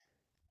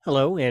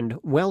Hello and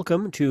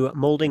welcome to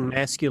Molding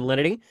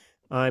Masculinity.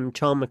 I'm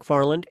Tom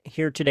McFarland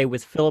here today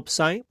with Philip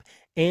Sipe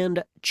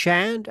and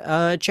Chad.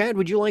 Chad,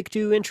 would you like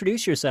to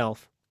introduce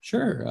yourself?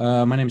 Sure.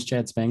 My name is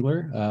Chad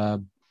Spangler,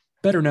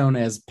 better known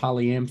as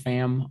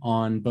PolyAmFam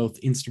on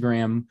both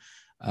Instagram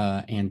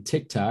and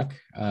TikTok.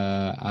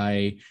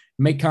 I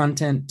make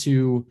content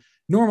to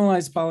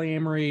normalize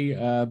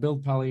polyamory,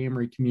 build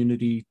polyamory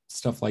community,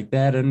 stuff like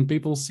that, and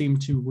people seem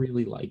to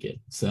really like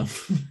it. So,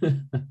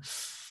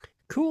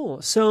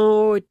 Cool.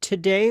 So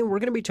today we're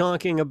going to be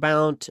talking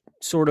about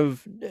sort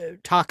of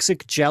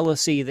toxic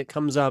jealousy that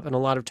comes up in a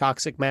lot of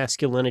toxic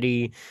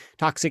masculinity,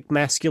 toxic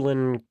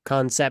masculine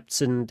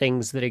concepts and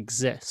things that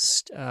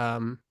exist.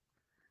 Yeah.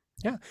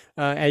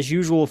 As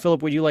usual,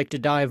 Philip, would you like to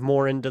dive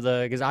more into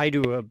because I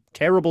do a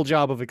terrible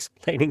job of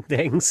explaining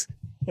things.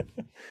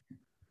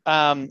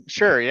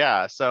 Sure,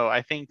 yeah. So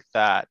I think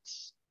that,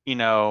 you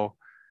know,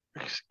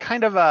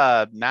 kind of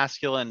a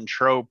masculine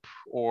trope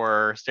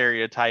or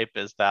stereotype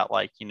is that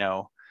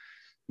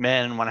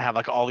men want to have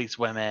like all these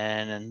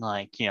women and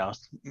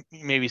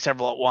maybe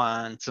several at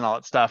once and all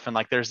that stuff. And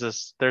like there's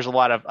a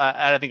lot of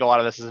I think a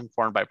lot of this is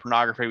informed by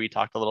pornography. We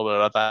talked a little bit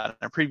about that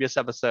in a previous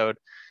episode.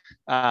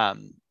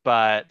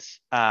 But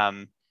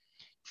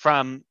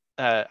from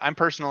I'm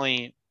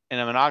personally in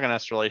a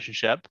monogamous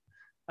relationship.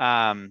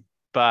 Um,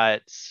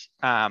 but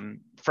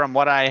from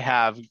what I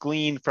have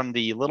gleaned from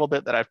the little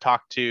bit that I've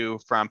talked to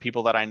from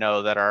people that I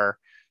know that are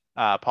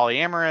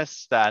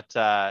polyamorous,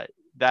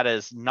 that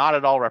is not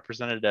at all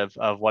representative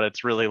of what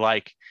it's really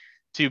like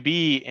to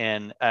be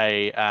in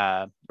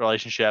a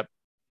relationship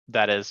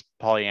that is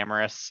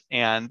polyamorous.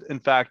 And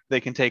in fact,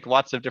 they can take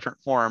lots of different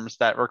forms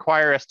that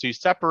require us to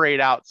separate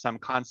out some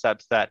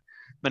concepts that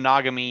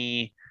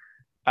monogamy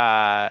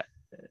uh,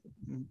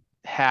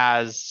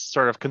 has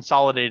sort of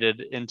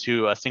consolidated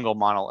into a single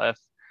monolith.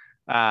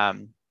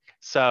 Um,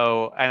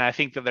 and I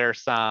think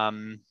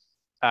that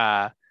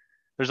uh,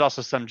 there's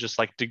also some just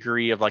like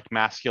degree of like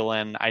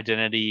masculine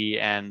identity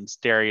and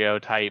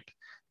stereotype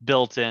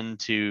built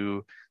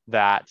into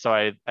that. So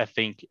I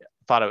think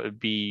thought it would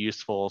be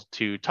useful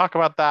to talk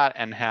about that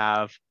and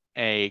have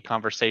a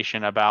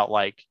conversation about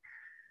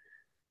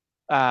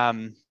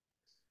um,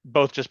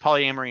 both just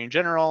polyamory in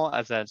general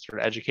as a sort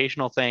of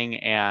educational thing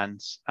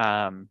and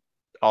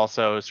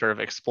also sort of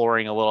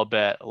exploring a little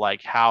bit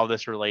like how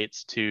this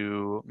relates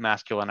to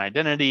masculine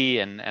identity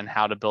and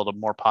how to build a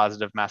more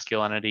positive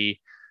masculinity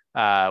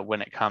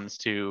when it comes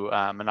to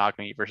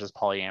monogamy versus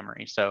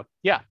polyamory. So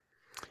yeah.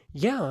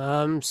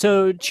 Yeah.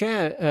 So,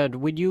 Chad,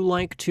 would you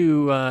like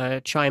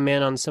to chime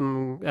in on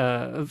some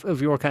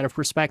of your kind of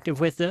perspective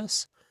with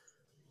this?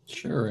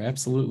 sure,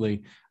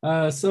 absolutely.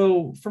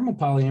 So, from a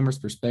polyamorous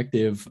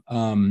perspective,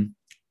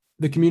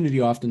 the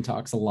community often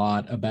talks a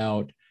lot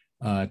about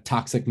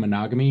toxic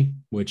monogamy,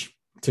 which,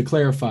 to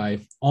clarify,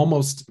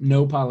 almost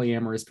no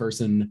polyamorous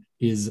person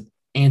is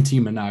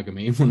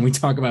anti-monogamy. When we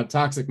talk about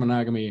toxic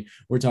monogamy,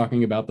 we're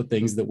talking about the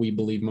things that we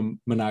believe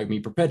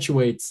monogamy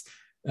perpetuates,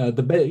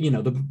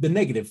 the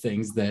negative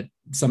things that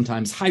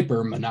sometimes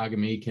hyper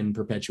monogamy can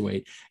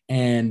perpetuate.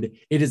 And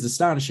it is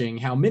astonishing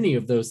how many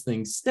of those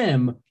things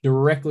stem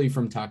directly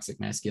from toxic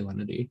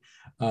masculinity.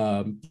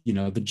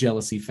 The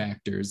jealousy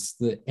factors,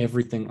 the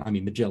everything. I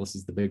mean, the jealousy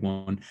is the big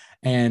one.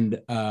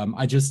 And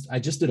I just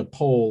did a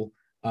poll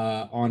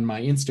on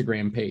my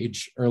Instagram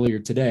page earlier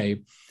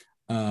today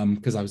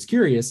because I was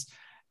curious,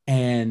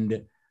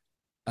 and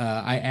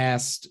I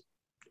asked,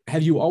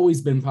 "Have you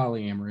always been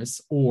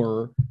polyamorous,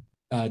 or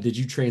did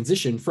you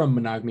transition from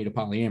monogamy to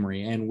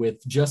polyamory?" And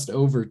with just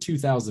over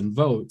 2,000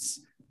 votes,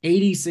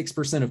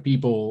 86% of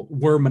people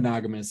were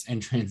monogamous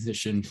and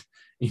transitioned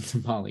into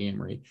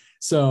polyamory.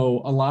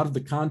 So a lot of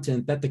the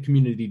content that the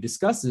community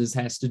discusses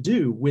has to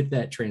do with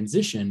that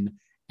transition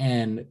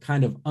and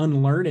kind of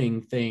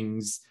unlearning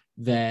things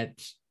that,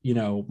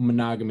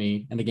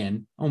 monogamy, and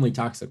again, only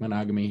toxic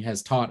monogamy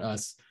has taught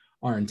us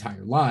our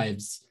entire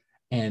lives,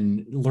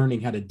 and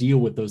learning how to deal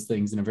with those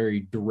things in a very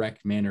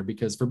direct manner.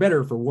 Because for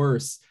better or for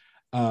worse,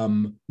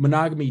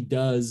 monogamy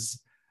does,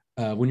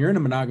 when you're in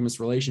a monogamous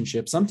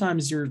relationship,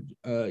 sometimes you're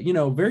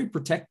very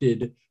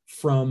protected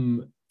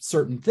from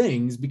certain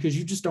things because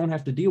you just don't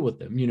have to deal with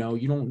them. You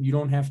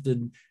don't have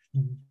to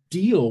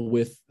deal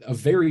with a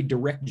very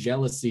direct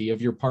jealousy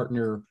of your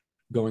partner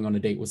going on a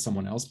date with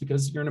someone else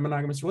because you're in a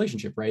monogamous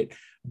relationship, right?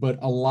 But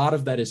a lot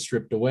of that is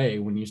stripped away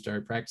when you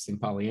start practicing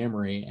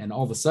polyamory, and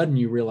all of a sudden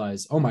you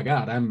realize, oh my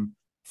God, I'm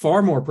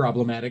far more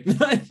problematic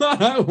than I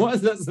thought I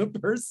was as a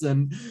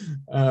person.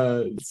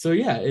 So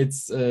yeah,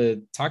 it's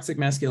toxic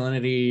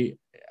masculinity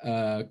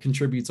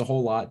contributes a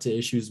whole lot to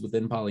issues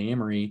within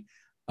polyamory.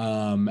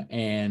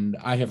 And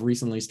I have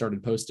recently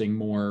started posting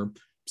more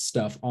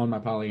stuff on my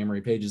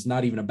polyamory pages,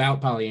 not even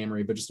about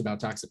polyamory, but just about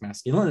toxic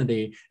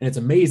masculinity. And it's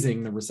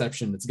amazing the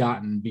reception it's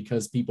gotten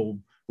because people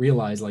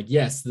realize, like,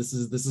 yes, this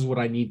is what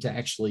I need to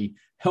actually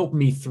help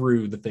me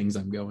through the things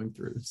I'm going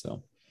through.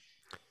 So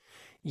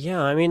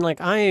Yeah, I mean,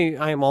 like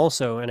I'm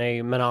also in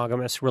a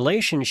monogamous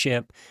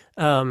relationship,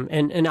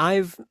 and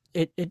I've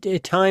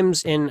at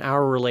times in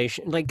our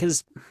relation, like,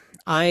 because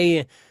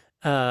I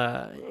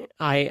uh,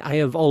 I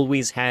have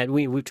always had,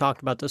 we've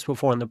talked about this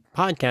before on the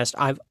podcast.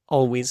 I've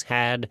always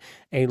had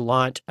a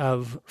lot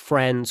of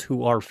friends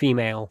who are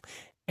female,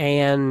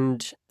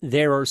 and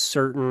there are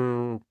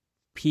certain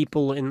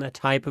people in the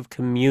type of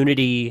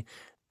community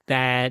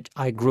that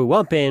I grew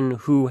up in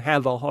who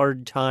have a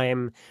hard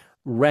time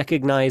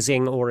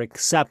recognizing or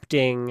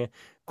accepting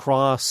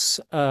cross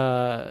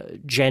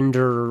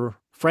gender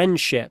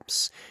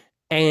friendships,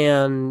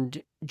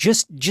 and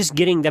just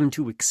getting them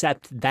to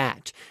accept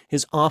that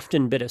has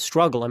often been a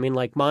struggle. I mean,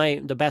 like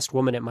the best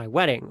woman at my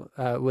wedding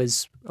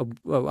was a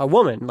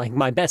woman. Like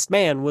my best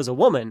man was a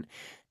woman,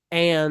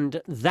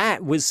 and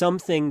that was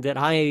something that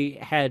I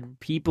had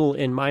people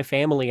in my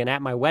family and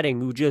at my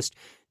wedding who just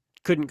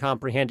couldn't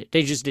comprehend it.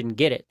 They just didn't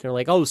get it. They're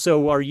like, "Oh,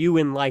 so are you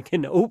in like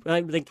an open?"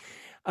 I'm like,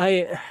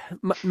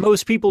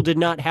 most people did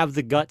not have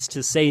the guts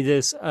to say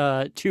this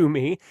to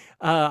me.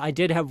 I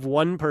did have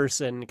one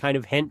person kind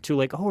of hint to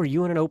like, "Oh, are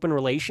you in an open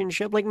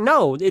relationship?" Like,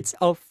 no, it's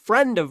a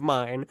friend of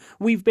mine.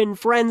 We've been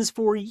friends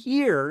for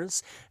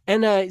years,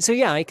 and so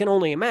yeah, I can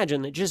only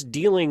imagine that just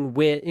dealing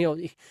with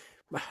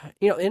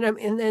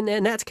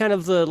and that's kind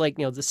of the like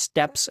the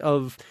steps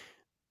of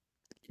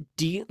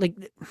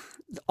like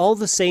all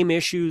the same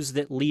issues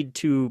that lead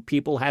to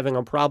people having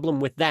a problem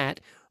with that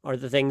are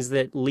the things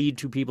that lead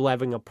to people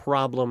having a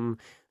problem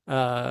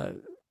uh,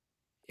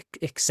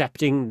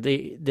 accepting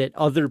that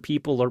other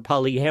people are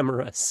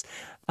polyamorous.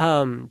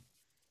 Um,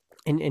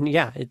 and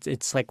yeah,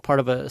 it's like part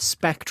of a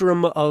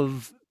spectrum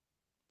of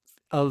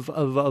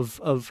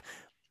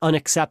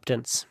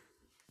unacceptance.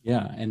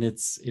 Yeah, and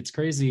it's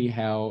crazy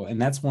how,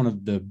 and that's one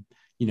of the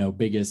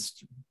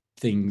biggest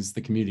things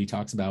the community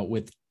talks about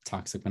with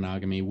toxic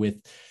monogamy,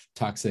 with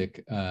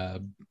toxic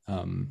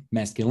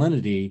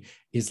masculinity,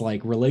 is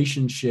like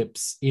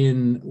relationships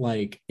in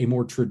like a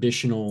more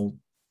traditional,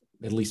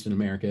 at least in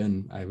America,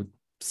 and I would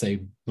say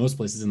most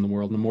places in the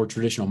world, in a more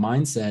traditional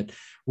mindset,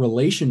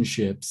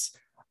 relationships,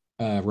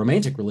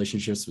 romantic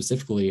relationships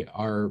specifically,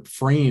 are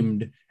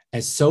framed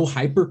as so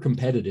hyper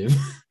competitive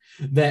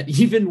that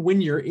even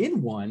when you're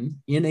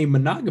in a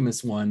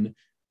monogamous one,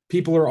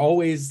 people are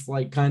always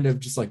like kind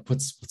of just like,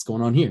 what's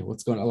going on here?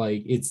 What's going on?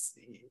 Like it's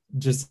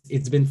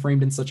been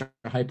framed in such a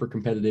hyper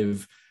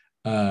competitive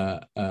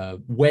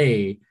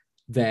way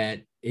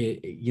that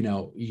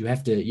you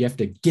have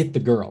to get the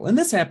girl. And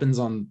this happens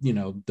on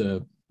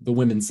the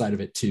women's side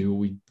of it too.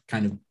 We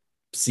kind of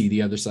see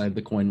the other side of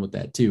the coin with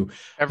that too.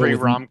 Every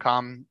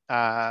rom-com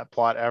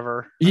plot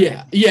ever.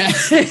 Yeah, right? Yeah.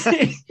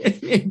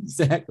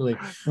 Exactly.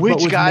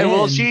 Which guy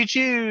will she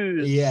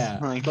choose? Yeah.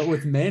 But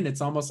with men, it's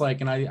almost like,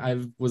 and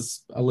I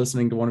was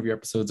listening to one of your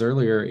episodes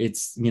earlier,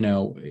 it's,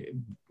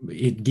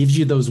 it gives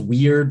you those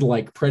weird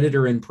like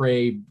predator and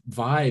prey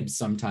vibes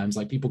sometimes.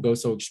 Like people go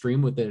so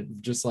extreme with it,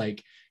 just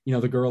like,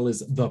 the girl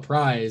is the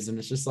prize, and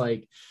it's just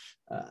like,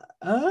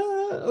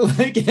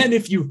 like, and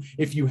if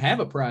you have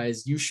a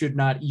prize, you should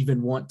not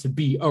even want to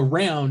be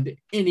around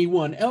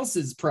anyone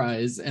else's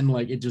prize. And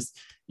like it just,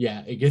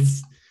 yeah, it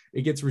gets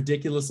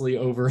ridiculously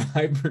over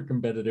hyper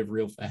competitive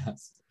real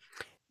fast.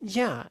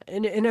 Yeah,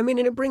 and I mean,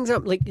 and it brings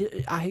up like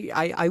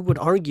I would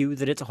argue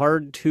that it's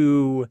hard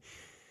to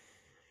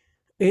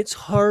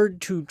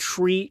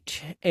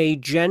treat a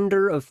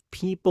gender of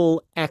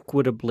people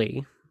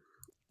equitably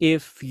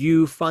if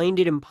you find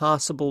it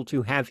impossible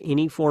to have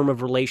any form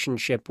of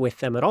relationship with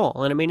them at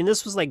all. And I mean, and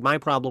this was like my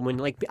problem when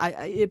like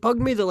it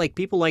bugged me that like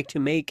people like to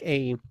make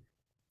a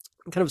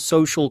kind of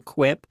social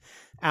quip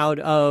out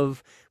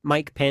of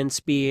Mike Pence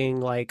being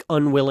like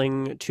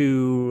unwilling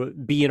to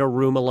be in a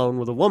room alone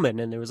with a woman.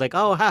 And it was like,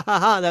 oh, ha ha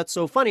ha, that's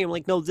so funny. I'm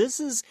like, no, this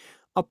is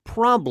a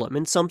problem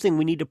and something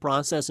we need to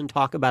process and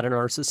talk about in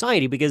our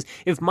society. Because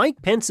if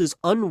Mike Pence is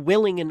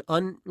unwilling and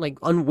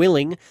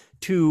unwilling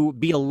to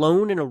be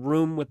alone in a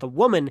room with a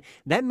woman,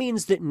 that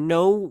means that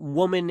no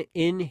woman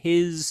in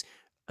his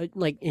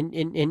like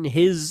in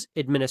his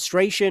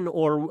administration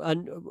or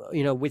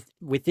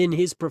within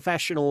his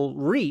professional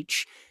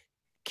reach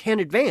can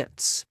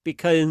advance,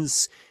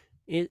 because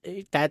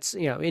that's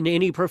in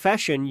any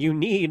profession you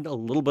need a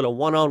little bit of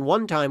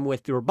one-on-one time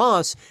with your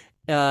boss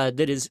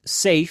that is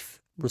safe,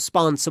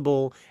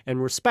 responsible,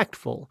 and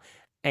respectful.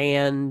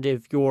 And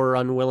if you're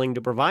unwilling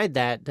to provide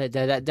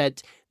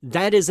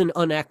that is an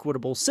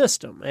unequitable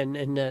system,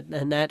 and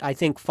that I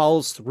think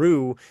falls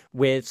through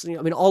with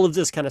I mean all of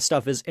this kind of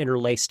stuff is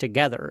interlaced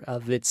together.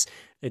 Of it's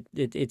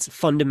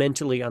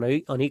fundamentally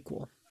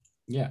unequal.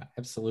 Yeah,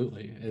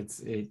 absolutely.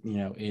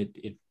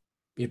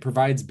 It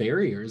provides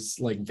barriers,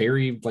 like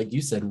very, like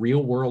you said,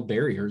 real world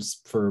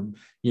barriers for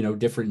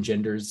different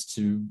genders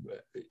to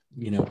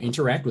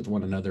interact with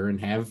one another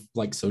and have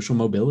like social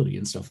mobility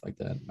and stuff like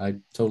that. I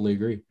totally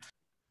agree.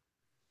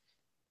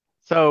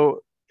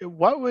 So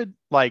what would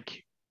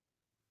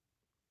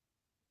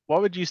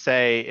you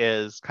say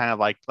is kind of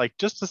like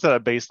just to set a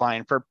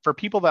baseline for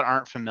people that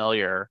aren't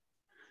familiar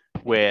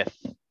with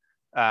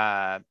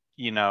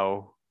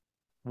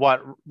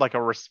what like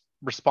a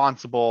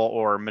responsible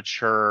or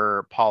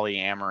mature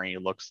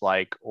polyamory looks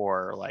like,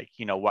 or like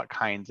what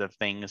kinds of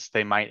things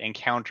they might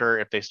encounter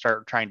if they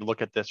start trying to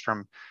look at this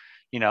from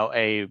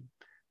a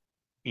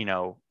you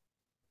know,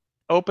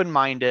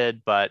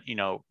 open-minded but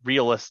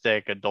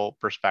realistic adult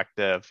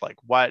perspective, like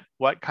what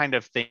kind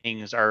of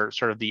things are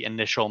sort of the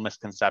initial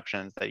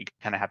misconceptions that you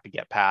kind of have to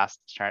get past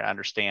to try to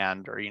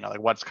understand, or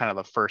like what's kind of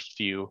the first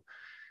few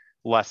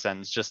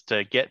lessons just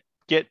to get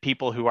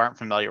people who aren't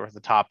familiar with the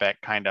topic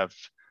kind of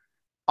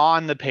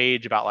on the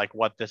page about like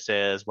what this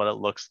is, what it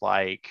looks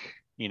like,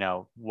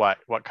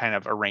 what kind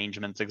of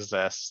arrangements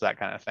exist, that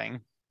kind of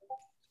thing.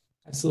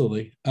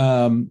 Absolutely.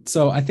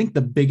 So I think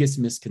the biggest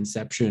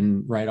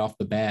misconception right off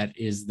the bat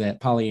is that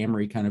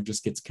polyamory kind of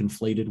just gets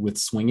conflated with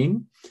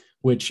swinging,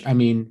 which, I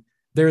mean,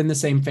 they're in the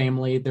same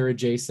family, they're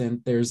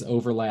adjacent, there's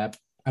overlap.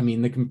 I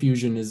mean, the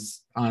confusion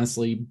is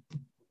honestly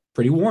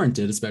pretty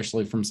warranted,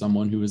 especially from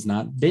someone who has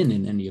not been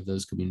in any of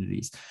those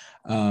communities.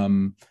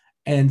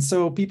 And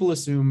so people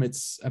assume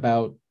it's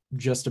about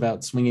just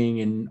about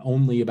swinging and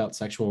only about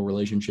sexual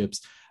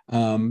relationships.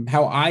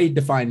 How I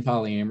define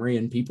polyamory,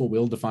 and people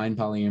will define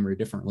polyamory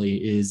differently,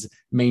 is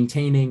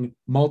maintaining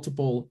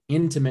multiple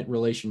intimate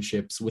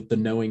relationships with the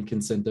knowing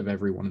consent of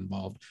everyone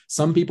involved.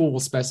 Some people will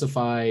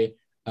specify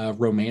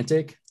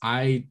romantic.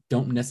 I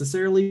don't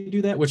necessarily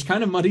do that, which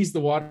kind of muddies the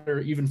water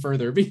even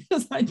further,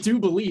 because I do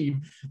believe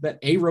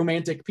that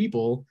aromantic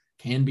people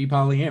can be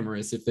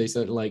polyamorous if they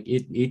said like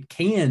it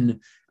can.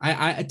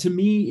 I to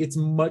me, it's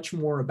much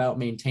more about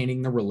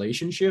maintaining the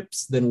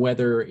relationships than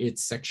whether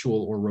it's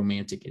sexual or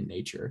romantic in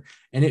nature.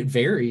 And it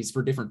varies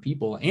for different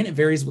people, and it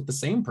varies with the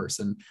same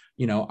person.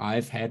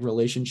 I've had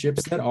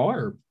relationships that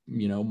are,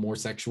 more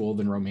sexual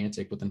than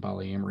romantic within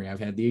polyamory. I've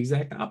had the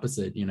exact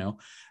opposite,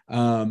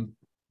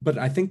 but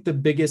I think the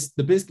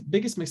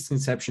biggest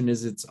misconception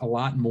is it's a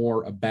lot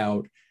more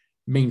about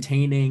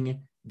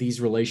maintaining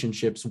these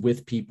relationships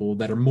with people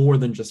that are more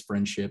than just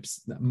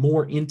friendships,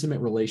 more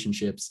intimate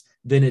relationships,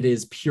 than it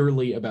is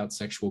purely about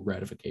sexual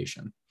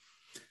gratification.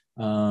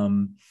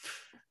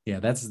 Yeah,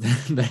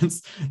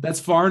 that's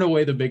far and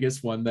away the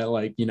biggest one that,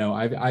 like,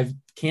 I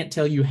can't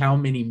tell you how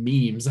many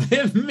memes I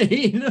have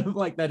made of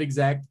like that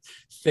exact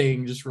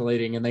thing just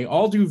relating, and they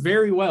all do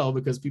very well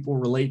because people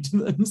relate to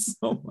them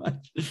so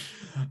much.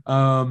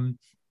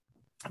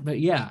 But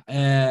yeah,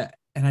 and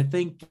I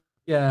think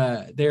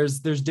there's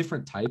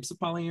different types of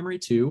polyamory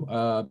too.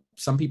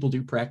 Some people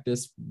do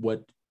practice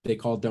what they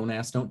call don't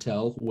ask, don't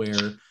tell,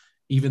 where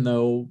even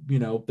though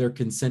they're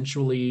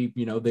consensually,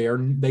 they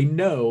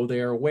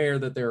are aware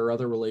that there are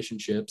other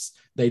relationships,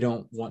 they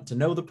don't want to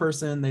know the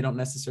person, they don't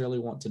necessarily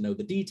want to know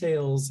the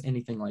details,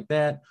 anything like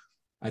that.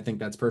 I think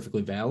that's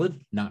perfectly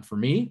valid. Not for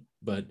me,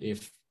 but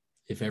if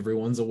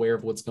everyone's aware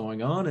of what's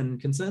going on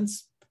and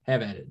consents,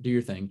 have at it, do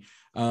your thing.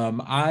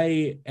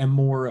 I am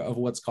more of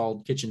what's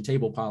called kitchen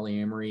table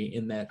polyamory,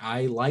 in that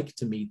I like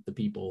to meet the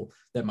people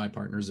that my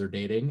partners are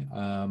dating.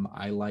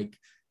 I like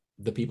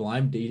the people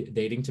I'm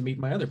dating to meet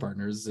my other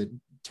partners. It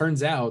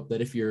turns out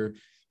that if you're,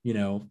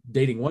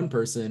 dating one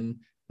person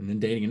and then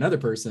dating another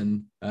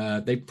person,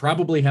 they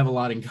probably have a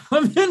lot in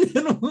common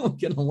and will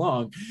get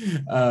along.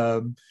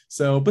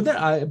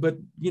 But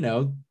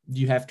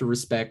you have to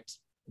respect,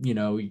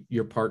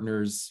 your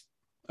partner's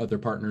other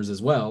partners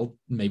as well.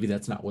 Maybe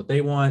that's not what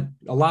they want.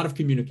 A lot of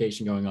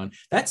communication going on.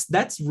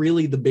 That's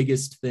really the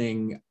biggest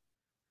thing.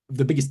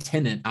 The biggest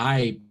tenet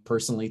I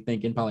personally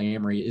think in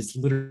polyamory is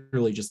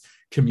literally just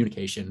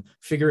communication,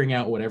 figuring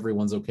out what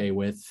everyone's okay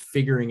with,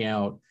 figuring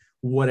out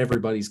what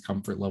everybody's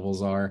comfort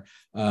levels are.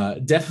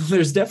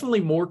 There's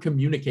definitely more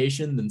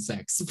communication than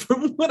sex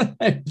from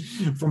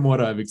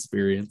what I've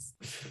experienced.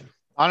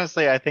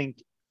 Honestly, I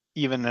think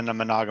even in a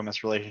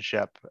monogamous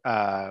relationship,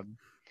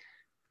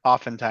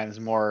 oftentimes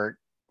more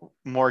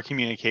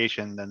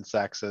communication than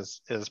sex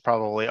is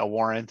probably a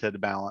warranted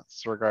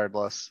balance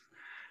regardless.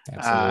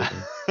 Absolutely.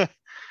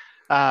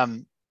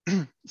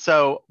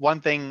 So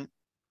one thing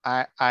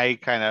I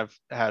kind of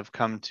have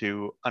come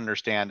to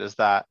understand is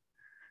that,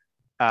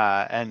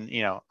 and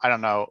I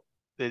don't know,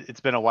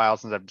 it's been a while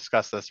since I've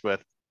discussed this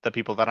with the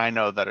people that I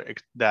know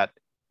that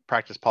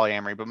practice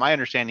polyamory, but my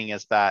understanding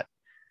is that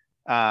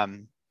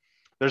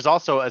there's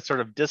also a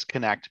sort of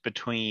disconnect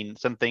between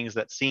some things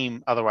that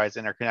seem otherwise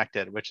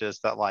interconnected, which is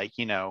that, like,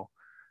 you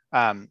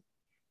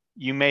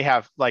may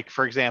have, like,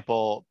 for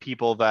example,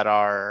 people that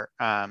are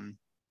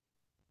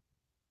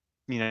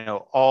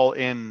all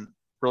in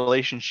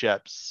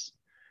relationships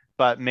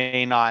but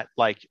may not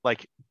like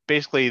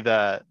basically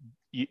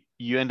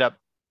you end up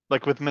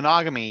like with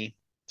monogamy.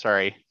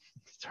 Sorry,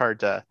 it's hard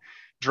to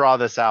draw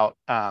this out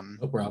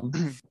No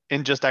problem.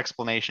 in just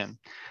explanation.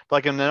 But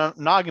like in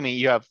monogamy,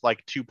 you have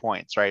like 2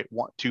 points, right?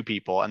 Two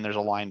people, and there's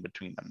a line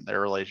between them,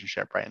 their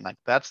relationship, right? And like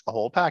that's the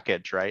whole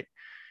package, right?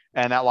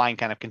 And that line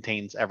kind of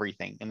contains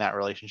everything in that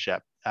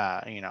relationship.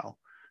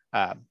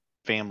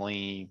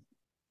 Family,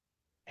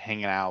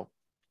 hanging out,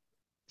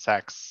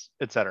 sex,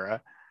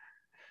 etc.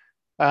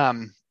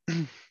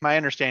 My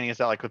understanding is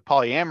that, like with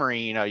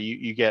polyamory,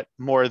 you get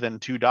more than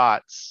 2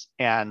 dots,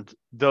 and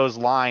those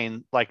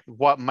lines, like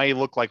what may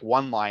look like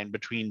one line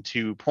between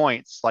 2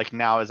 points, like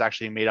now is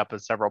actually made up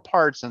of several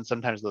parts, and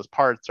sometimes those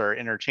parts are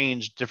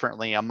interchanged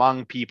differently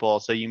among people.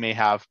 So you may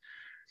have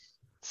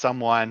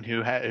someone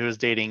who is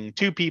dating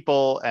two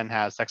people and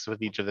has sex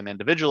with each of them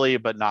individually,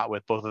 but not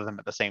with both of them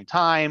at the same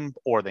time,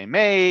 or they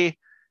may,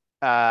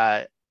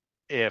 uh,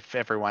 if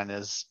everyone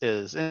is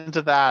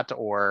into that,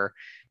 or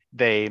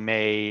they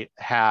may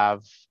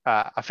have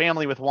a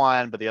family with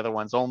one, but the other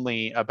one's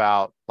only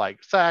about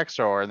like sex,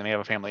 or they may have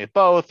a family with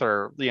both,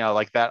 or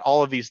like that.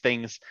 All of these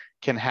things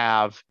can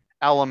have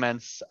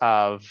elements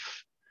of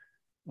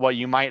what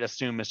you might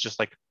assume is just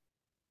like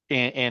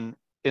in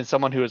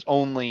someone who has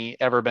only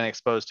ever been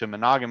exposed to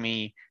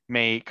monogamy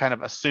may kind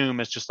of assume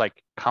it's just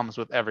like comes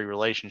with every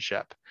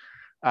relationship.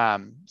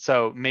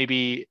 So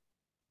maybe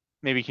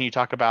can you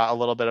talk about a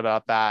little bit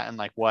about that and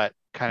like what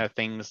kind of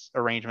things,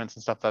 arrangements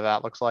and stuff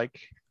that looks like?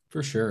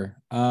 For sure.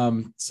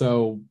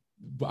 So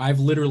I've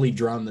literally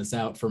drawn this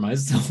out for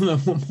myself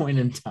at one point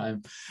in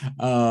time.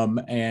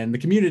 And the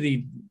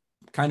community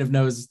kind of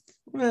knows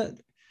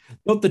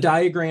both the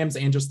diagrams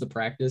and just the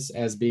practice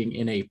as being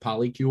in a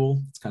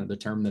polycule. It's kind of the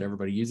term that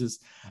everybody uses.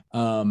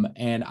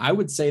 And I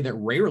would say that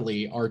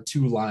rarely are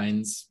two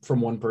lines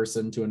from one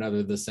person to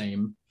another the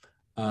same.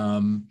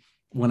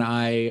 When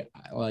I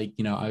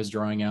I was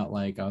drawing out,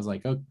 I was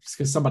like, oh,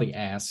 because somebody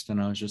asked, and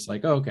I was just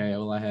like, oh, okay,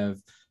 well, I have,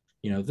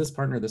 this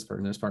partner, this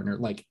partner, this partner.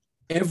 Like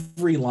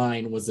every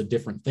line was a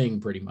different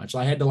thing pretty much.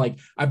 I had to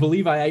I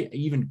believe I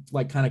even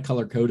kind of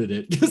color coded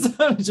it because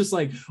I was just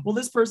like, well,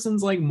 this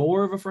person's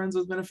more of a friends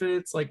with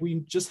benefits.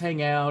 We just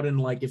hang out, and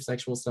if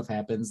sexual stuff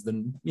happens,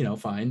 then,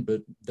 fine,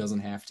 but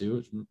doesn't have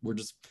to. We're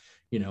just,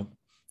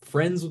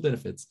 friends with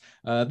benefits.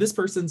 This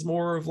person's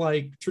more of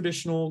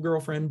traditional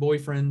girlfriend,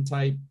 boyfriend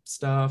type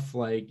stuff.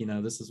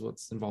 This is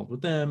what's involved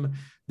with them.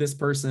 This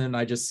person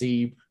I just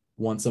see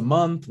once a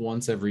month,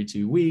 once every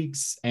 2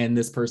 weeks. And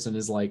this person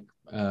is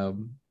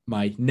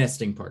my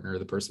nesting partner,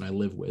 the person I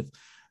live with.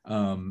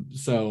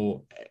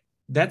 So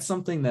that's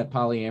something that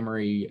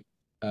polyamory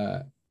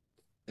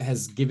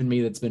has given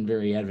me that's been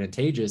very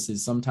advantageous,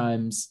 is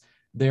sometimes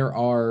there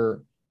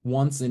are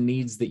wants and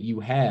needs that you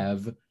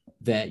have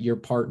that your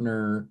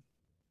partner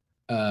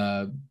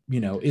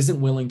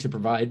isn't willing to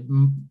provide,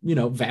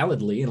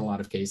 validly in a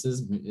lot of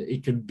cases.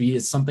 It could be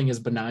as something as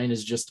benign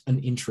as just an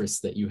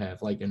interest that you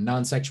have, like a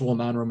non-sexual,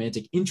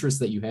 non-romantic interest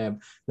that you have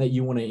that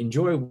you want to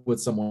enjoy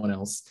with someone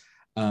else.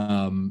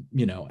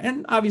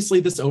 And obviously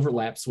this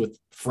overlaps with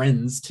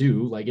friends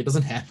too. It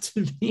doesn't have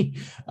to be.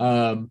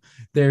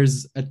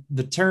 There's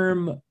the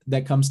term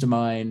that comes to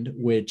mind,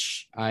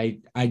 which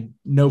I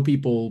know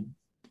people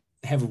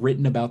have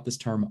written about this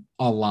term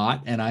a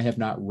lot, and I have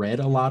not read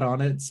a lot on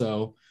it.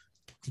 So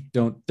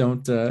don't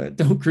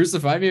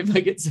crucify me if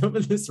I get some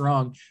of this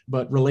wrong,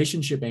 but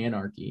relationship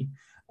anarchy.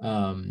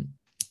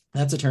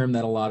 That's a term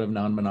that a lot of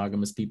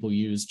non-monogamous people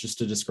use just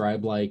to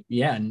describe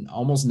and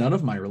almost none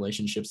of my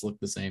relationships look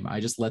the same. I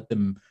just let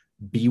them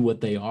be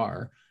what they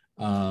are.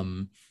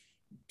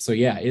 So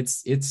yeah,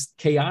 it's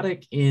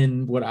chaotic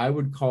in what I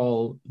would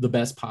call the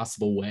best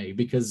possible way,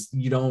 because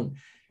you don't,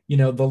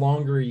 the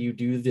longer you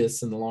do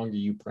this and the longer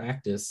you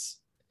practice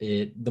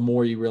it, the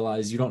more you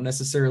realize you don't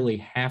necessarily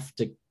have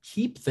to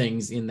keep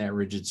things in that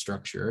rigid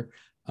structure.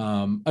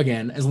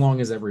 Again, as long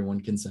as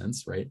everyone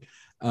consents, right?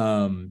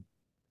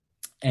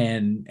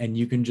 And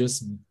you can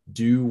just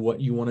do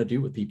what you want to do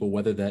with people,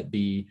 whether that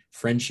be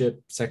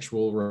friendship,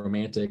 sexual,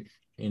 romantic,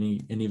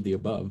 any of the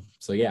above.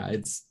 So yeah,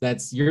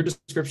 that's your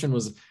description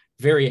was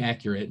very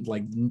accurate.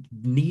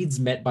 Needs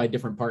met by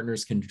different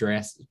partners can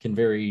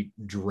vary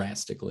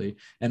drastically,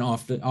 and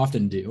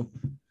often do.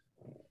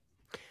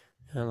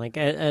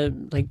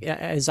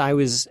 As I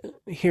was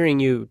hearing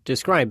you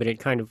describe it, it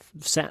kind of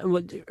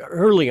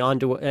early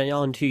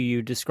onto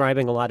you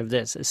describing a lot of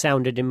this, it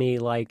sounded to me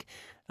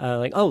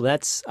oh,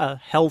 that's a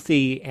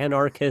healthy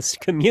anarchist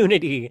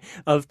community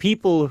of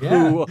people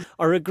who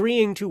are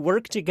agreeing to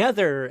work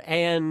together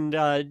and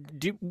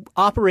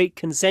operate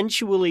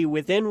consensually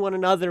within one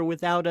another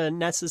without a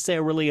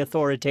necessarily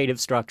authoritative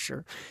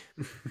structure.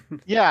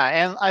 Yeah,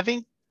 and I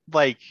think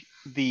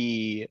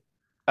the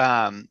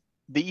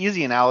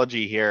easy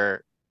analogy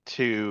here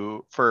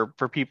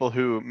for people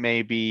who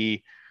may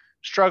be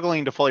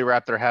struggling to fully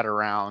wrap their head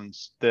around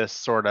this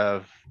sort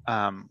of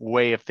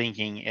way of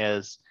thinking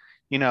is,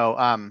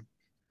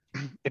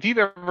 if you've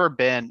ever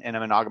been in a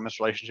monogamous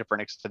relationship for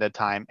an extended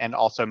time and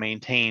also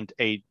maintained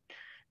a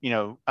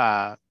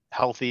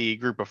healthy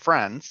group of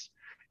friends,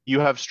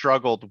 you have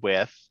struggled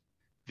with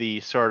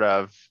the sort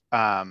of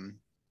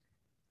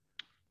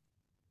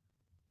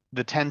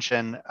the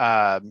tension,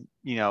 of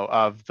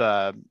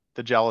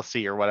the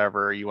jealousy or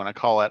whatever you want to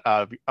call it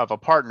of a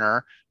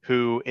partner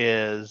who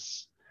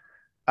is,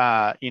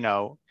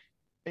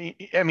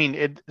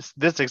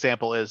 this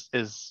example is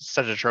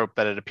such a trope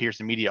that it appears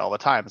in media all the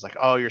time. It's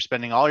oh, you're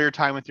spending all your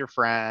time with your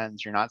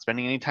friends, you're not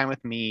spending any time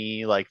with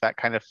me, that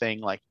kind of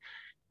thing.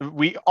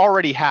 We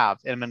already have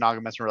in a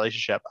monogamous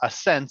relationship a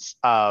sense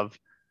of,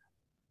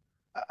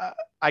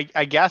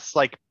 I guess,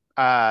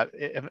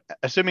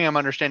 assuming I'm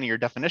understanding your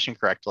definition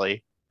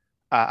correctly,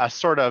 a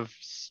sort of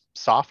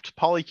soft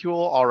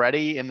polycule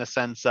already, in the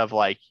sense of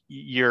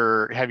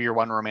you have your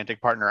one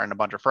romantic partner and a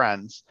bunch of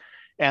friends,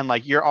 and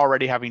like you're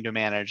already having to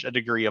manage a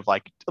degree of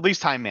like at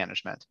least time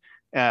management.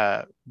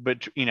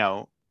 But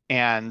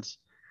and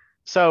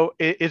so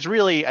it's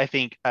really, I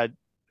think, at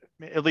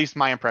least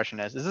my impression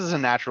is this is a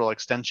natural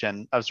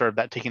extension of sort of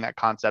that, taking that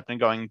concept and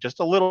going just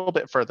a little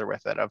bit further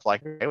with it, of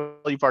like, okay, well,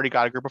 you've already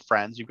got a group of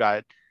friends, you've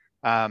got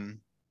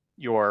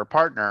your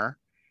partner,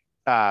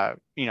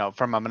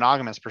 from a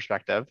monogamous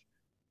perspective,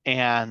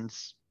 and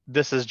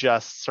this is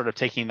just sort of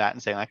taking that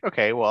and saying like,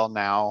 okay, well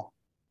now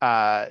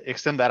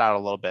extend that out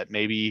a little bit.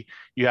 Maybe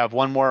you have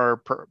one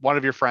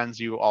of your friends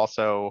you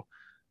also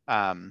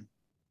have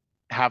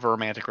a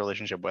romantic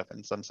relationship with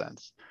in some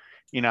sense.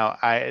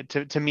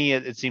 To me,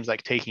 it seems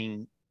like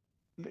taking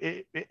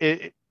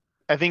it.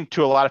 I think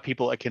to a lot of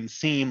people, it can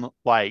seem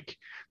like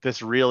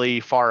this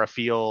really far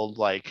afield,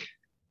 like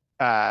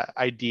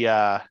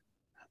idea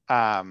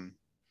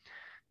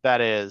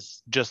that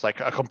is just like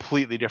a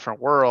completely different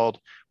world.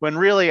 When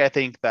really, I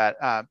think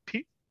that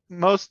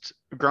most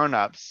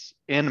grown-ups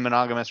in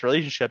monogamous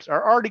relationships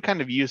are already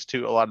kind of used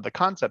to a lot of the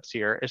concepts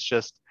here. It's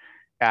just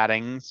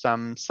adding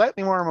some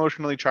slightly more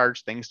emotionally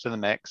charged things to the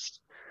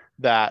mix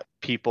that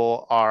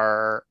people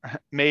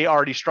may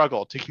already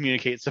struggle to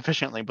communicate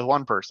sufficiently with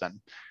one person.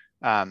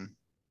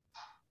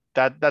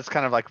 That's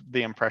kind of like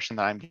the impression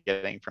that I'm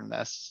getting from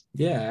this.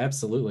 Yeah,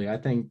 absolutely. I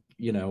think,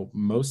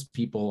 most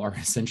people are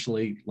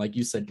essentially, like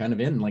you said, kind of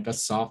in like a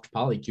soft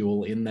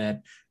polycule, in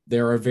that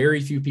there are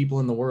very few people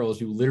in the world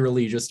who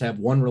literally just have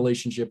one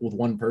relationship with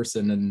one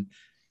person and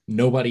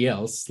nobody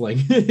else. Like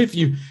if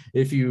you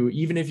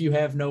even if you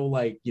have no,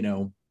 like,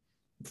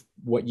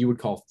 what you would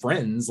call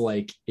friends,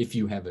 like if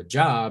you have a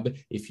job,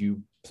 if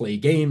you play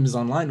games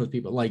online with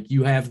people, like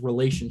you have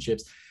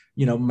relationships,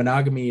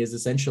 monogamy is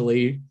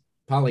essentially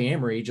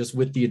polyamory, just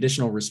with the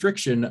additional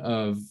restriction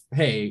of,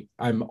 hey,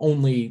 I'm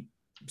only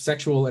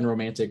sexual and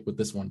romantic with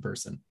this one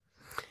person.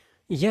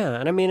 Yeah,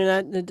 and I mean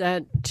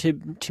that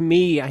to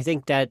me, I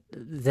think that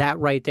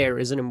right there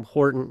is an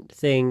important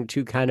thing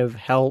to kind of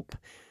help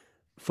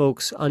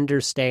folks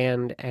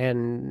understand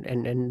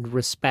and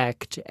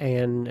respect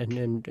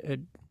and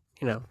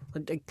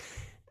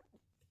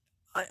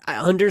I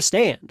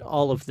understand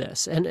all of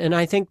this, and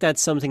I think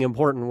that's something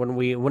important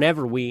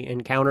whenever we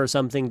encounter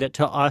something that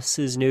to us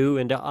is new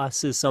and to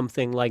us is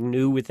something like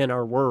new within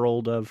our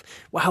world of,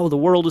 wow, the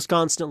world is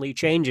constantly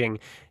changing,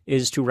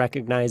 is to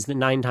recognize that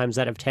 9 times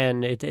out of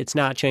 10 it's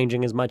not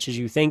changing as much as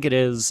you think it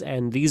is,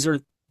 and these are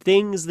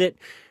things that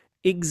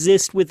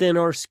exist within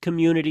our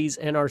communities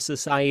and our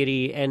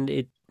society,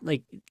 and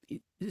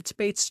it's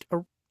based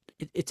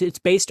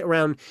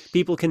around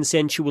people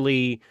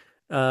consensually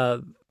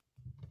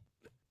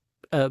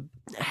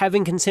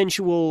having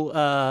consensual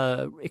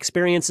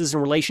experiences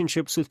and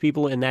relationships with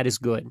people, and that is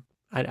good.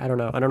 I don't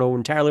know. I don't know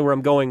entirely where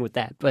I'm going with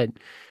that, but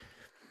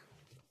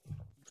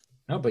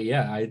no, but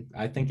yeah,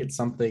 I think it's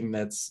something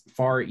that's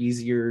far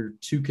easier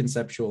to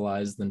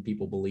conceptualize than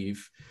people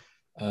believe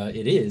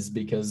it is,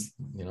 because,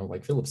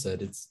 like Philip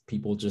said, it's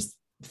people just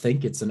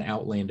think it's an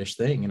outlandish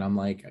thing. And I'm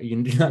like,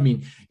 I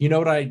mean,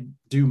 what I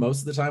do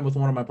most of the time with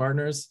one of my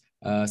partners?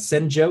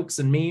 Send jokes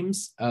and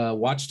memes,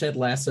 watch Ted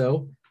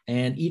Lasso,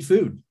 and eat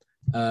food.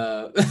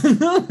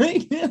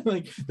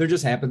 Like there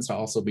just happens to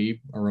also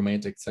be a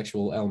romantic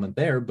sexual element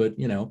there, but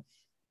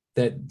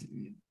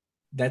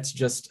that's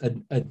just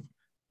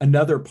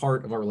another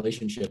part of our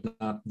relationship,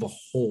 not the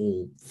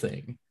whole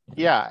thing.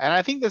 Yeah, and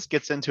I think this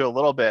gets into a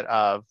little bit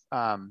of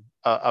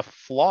a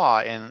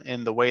flaw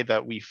in the way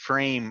that we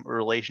frame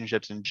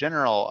relationships in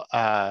general.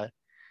 That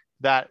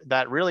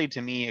really,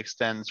 to me,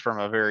 extends from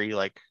a very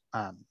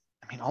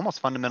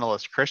almost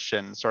fundamentalist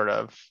Christian sort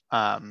of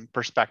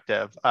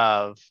perspective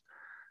of,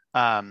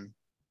 like,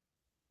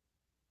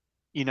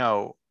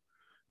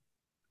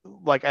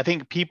 I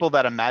think people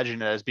that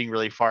imagine it as being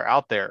really far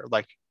out there,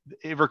 like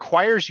it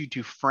requires you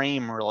to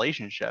frame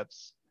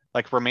relationships,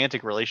 like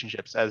romantic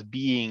relationships, as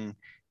being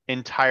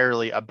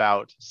entirely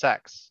about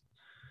sex,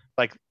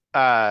 like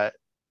as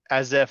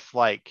if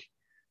like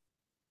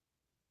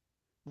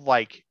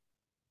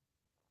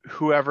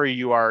whoever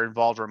you are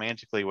involved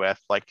romantically with,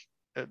 like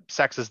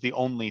sex is the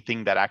only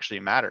thing that actually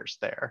matters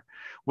there,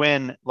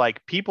 when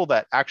like people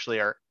that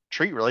actually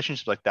treat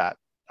relationships like that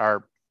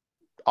are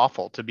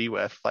awful to be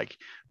with. Like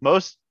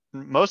most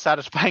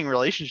satisfying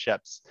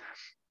relationships,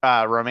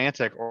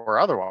 romantic or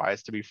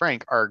otherwise, to be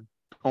frank, are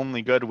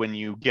only good when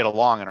you get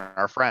along and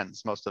are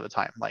friends most of the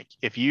time. Like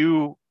if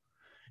your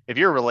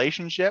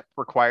relationship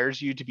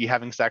requires you to be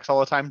having sex all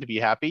the time to be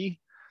happy,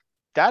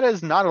 that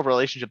is not a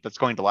relationship that's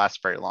going to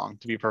last very long,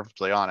 to be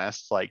perfectly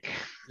honest. Like,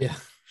 yeah,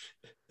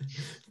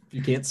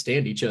 you can't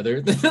stand each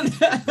other.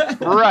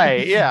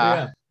 Right.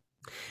 Yeah.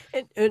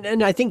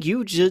 And I think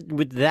you just,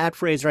 with that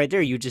phrase right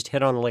there, you just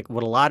hit on like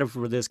what a lot of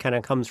this kind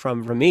of comes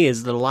from for me,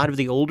 is that a lot of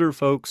the older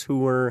folks who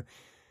were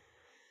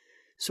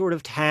sort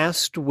of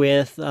tasked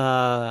with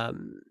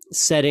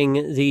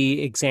setting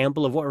the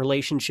example of what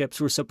relationships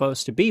were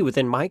supposed to be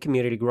within my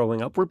community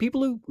growing up were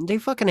people who, they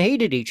fucking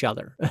hated each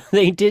other.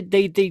 They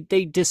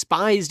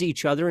despised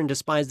each other and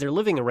despised their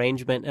living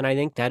arrangement. And I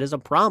think that is a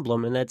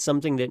problem. And that's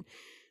something that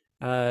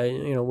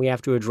we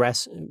have to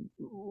address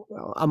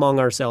among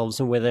ourselves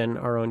and within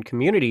our own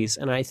communities.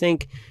 And I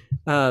think,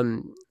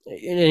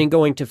 and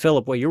going to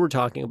Philip, what you were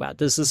talking about,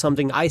 this is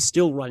something I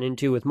still run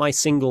into with my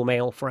single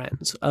male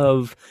friends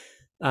of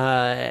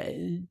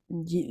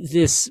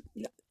this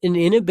an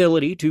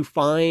inability to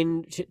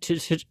find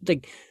to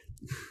like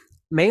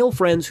male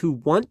friends who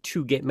want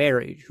to get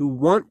married, who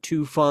want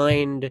to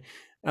find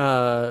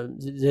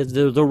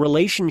the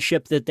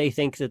relationship that they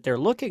think that they're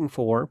looking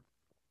for,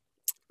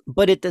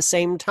 but at the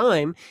same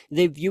time,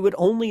 they view it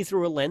only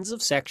through a lens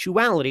of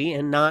sexuality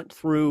and not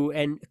through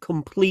a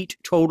complete,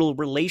 total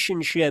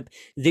relationship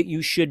that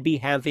you should be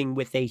having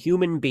with a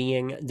human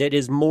being that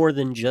is more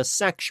than just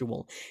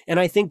sexual. And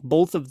I think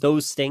both of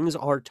those things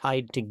are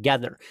tied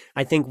together.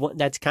 I think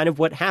that's kind of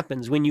what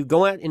happens when you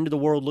go out into the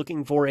world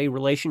looking for a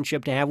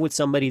relationship to have with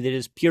somebody that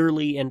is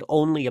purely and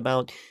only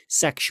about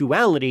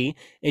sexuality,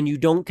 and you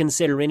don't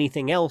consider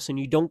anything else, and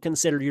you don't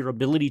consider your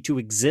ability to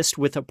exist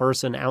with a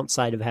person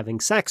outside of having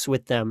sex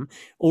with them,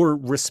 or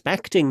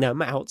respecting them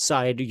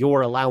outside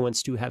your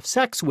allowance to have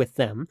sex with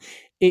them,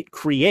 it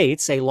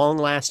creates a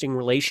long-lasting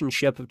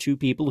relationship of two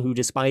people who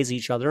despise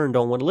each other and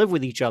don't want to live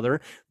with each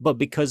other, but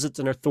because it's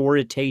an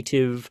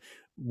authoritative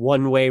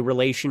one-way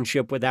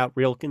relationship without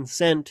real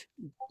consent,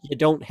 you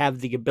don't have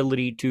the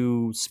ability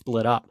to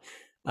split up.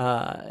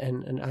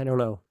 And I don't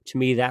know, to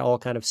me that all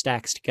kind of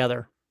stacks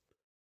together.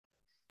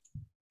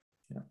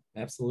 Yeah,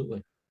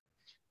 absolutely.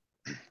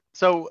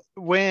 So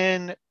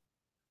when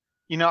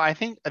I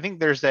think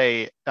there's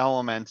a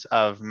element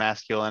of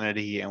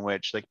masculinity in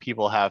which like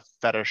people have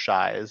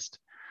fetishized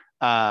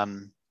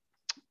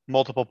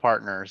multiple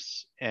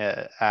partners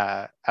at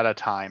a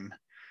time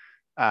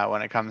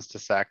when it comes to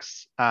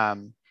sex.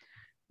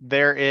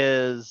 There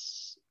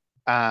is,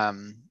 I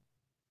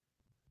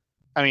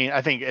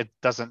think it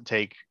doesn't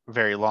take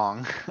very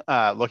long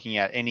looking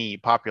at any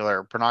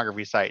popular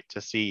pornography site to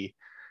see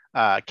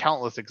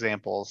countless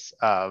examples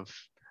of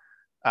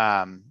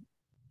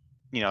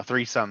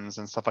threesomes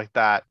and stuff like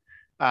that.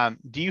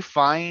 Do you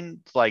find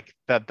like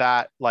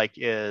that like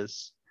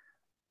is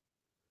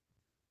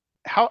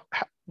how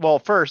well,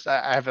 first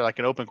I have like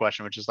an open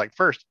question, which is like,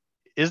 first,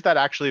 is that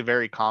actually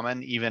very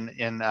common even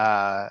in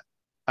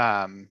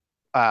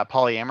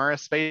polyamorous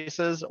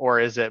spaces, or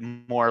is it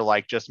more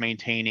like just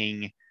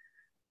maintaining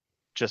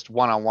just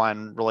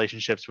one-on-one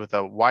relationships with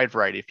a wide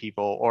variety of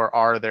people, or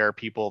are there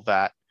people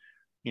that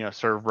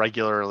sort of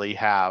regularly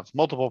have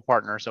multiple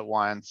partners at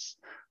once?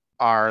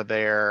 Are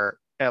there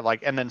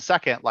and then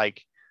second,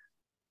 like,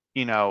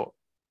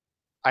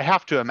 I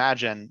have to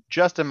imagine,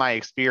 just in my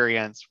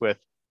experience with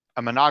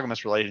a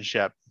monogamous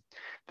relationship,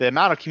 the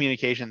amount of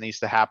communication that needs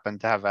to happen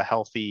to have a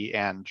healthy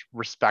and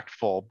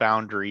respectful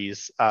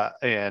boundaries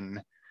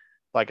in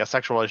like a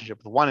sexual relationship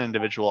with one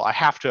individual, I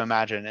have to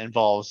imagine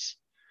involves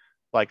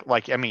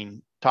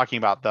talking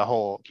about the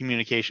whole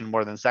communication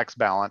more than sex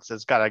balance.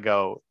 It's got to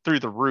go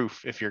through the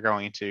roof if you're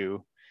going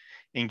to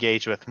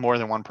engage with more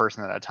than one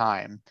person at a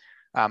time.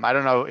 I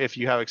don't know if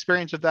you have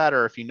experience with that,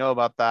 or if you know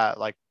about that.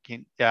 Like,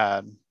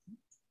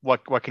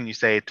 what can you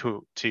say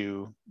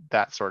to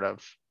that sort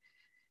of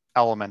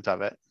element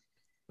of it?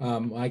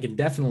 I can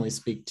definitely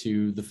speak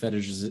to the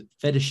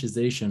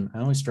fetishization.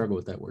 I always struggle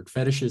with that word,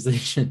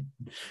 fetishization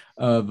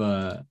of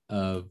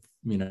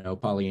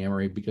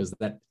polyamory, because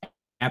that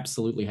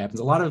absolutely happens.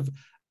 A lot of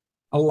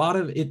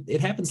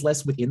it happens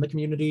less within the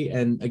community.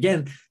 And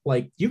again,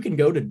 like, you can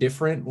go to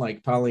different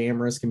like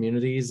polyamorous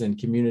communities and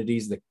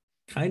communities that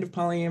kind of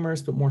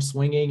polyamorous but more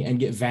swinging, and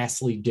get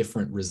vastly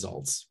different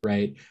results,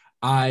 right?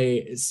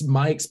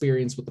 My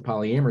experience with the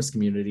polyamorous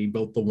community,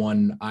 both the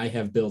one I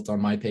have built on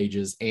my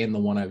pages and the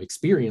one I've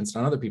experienced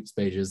on other people's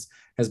pages,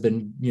 has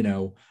been,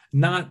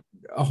 not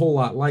a whole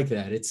lot like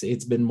that.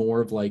 It's been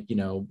more of like,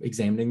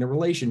 examining the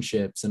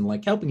relationships and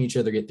like helping each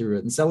other get through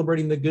it and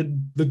celebrating the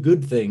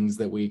good things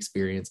that we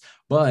experience.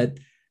 But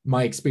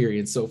my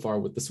experience so far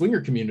with the swinger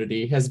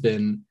community has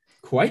been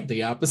quite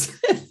the opposite.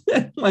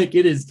 Like,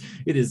 it is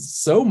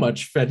so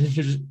much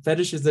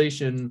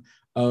fetishization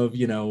of,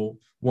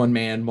 one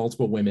man,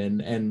 multiple women,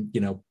 and,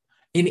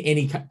 in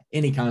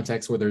any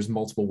context where there's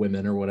multiple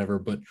women or whatever,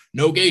 but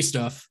no gay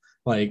stuff.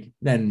 Like,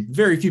 then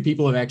very few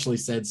people have actually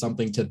said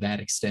something to that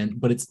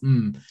extent, but it's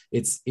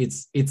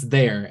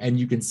there, and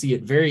you can see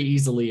it very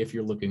easily if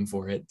you're looking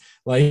for it.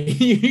 Like,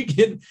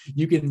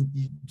 you can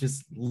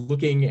just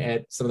looking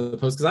at some of the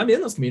posts, because I'm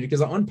in those communities,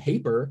 because on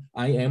paper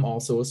I am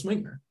also a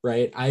swinger,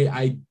 right?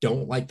 I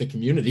don't like the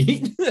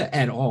community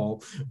at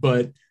all,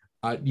 but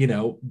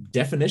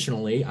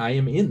definitionally I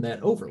am in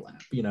that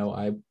overlap.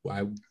 I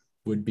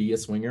would be a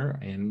swinger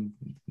and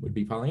would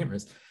be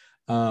polyamorous.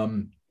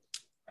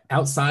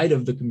 Outside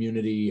of the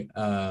community,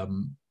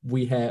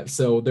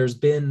 there's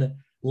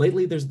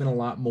been a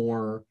lot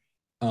more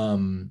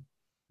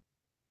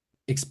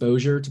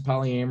exposure to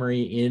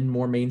polyamory in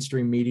more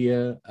mainstream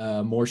media.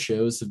 More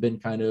shows have been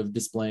kind of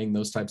displaying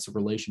those types of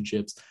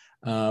relationships,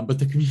 but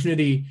the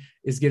community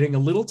is getting a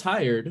little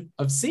tired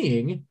of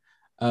seeing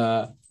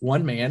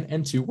one man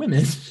and two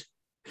women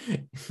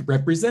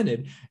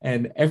represented.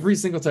 And every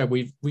single time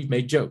we've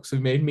made jokes,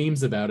 we've made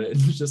memes about it.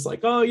 And it's just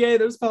like, oh yeah,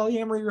 there's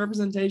polyamory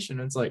representation.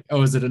 And it's like,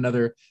 oh, is it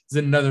another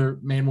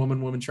man,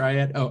 woman, woman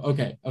triad? Oh,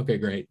 okay,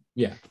 great.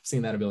 Yeah, I've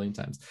seen that a billion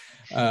times.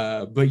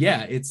 But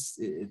yeah,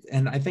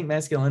 and I think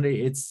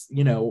masculinity, it's,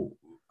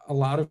 a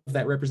lot of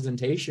that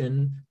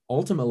representation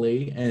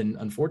ultimately and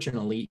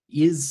unfortunately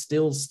is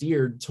still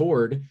steered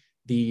toward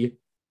the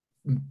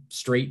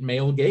straight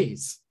male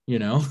gaze,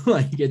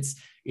 like it's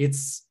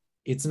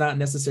not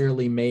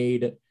necessarily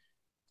made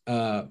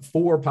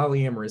for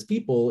polyamorous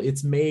people.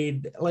 It's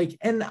made like,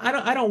 and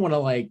I don't want to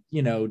like,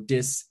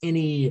 diss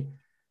any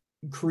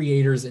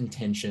creator's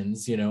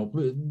intentions.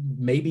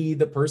 Maybe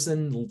the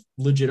person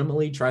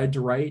legitimately tried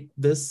to write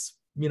this,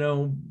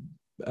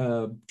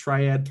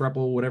 triad,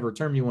 throuple, whatever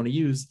term you want to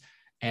use,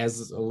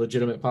 as a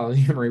legitimate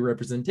polyamory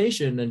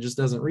representation, and just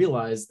doesn't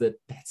realize that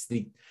it's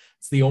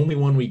the only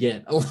one we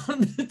get a lot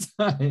of the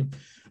time.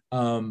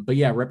 But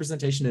yeah,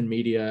 representation in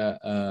media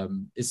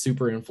is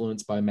super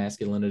influenced by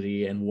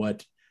masculinity and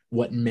what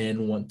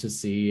men want to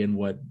see and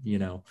what,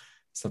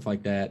 stuff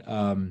like that.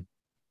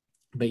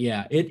 But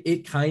yeah,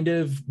 it kind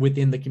of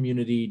within the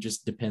community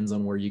just depends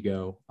on where you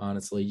go.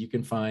 Honestly, you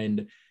can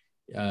find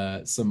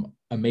some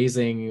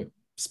amazing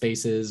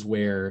spaces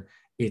where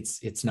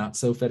it's not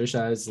so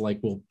fetishized. Like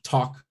we'll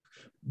talk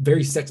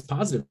very sex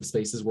positive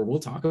spaces where we'll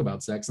talk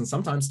about sex and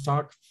sometimes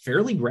talk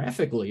fairly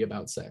graphically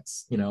about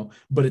sex,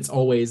 but it's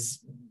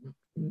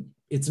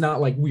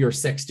not like we are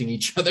sexting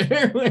each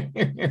other.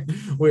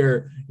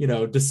 We're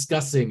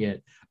discussing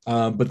it.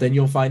 But then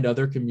you'll find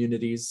other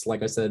communities,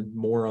 like I said,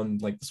 more on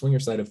like the swinger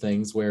side of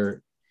things,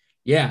 where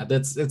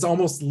it's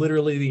almost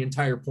literally the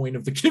entire point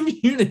of the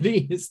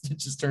community is to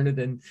just turn it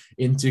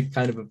into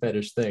kind of a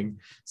fetish thing.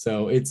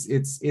 So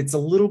it's a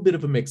little bit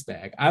of a mixed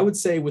bag. I would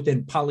say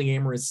within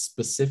polyamorous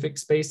specific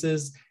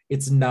spaces,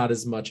 it's not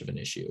as much of an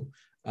issue.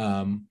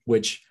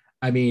 Which,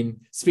 I mean,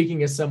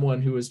 speaking as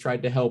someone who has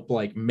tried to help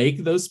like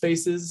make those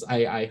spaces,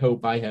 I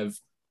hope I have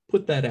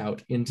put that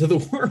out into the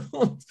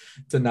world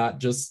to not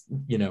just,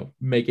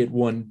 make it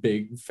one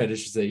big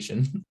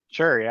fetishization.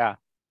 Sure, yeah.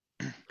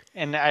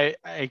 And I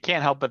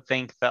can't help but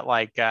think that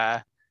like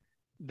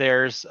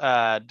there's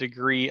a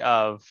degree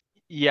of,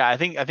 I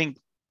think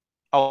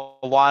a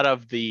lot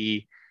of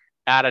the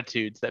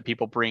attitudes that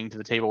people bring to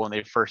the table when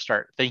they first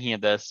start thinking of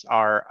this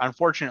are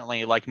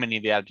unfortunately like many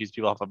of the attitudes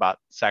people have about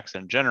sex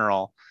in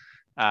general.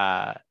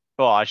 Well,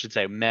 I should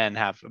say men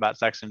have about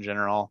sex in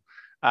general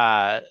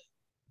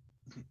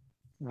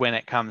when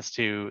it comes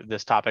to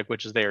this topic,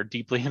 which is they are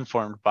deeply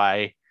informed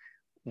by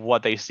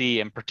what they see,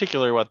 in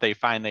particular what they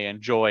find they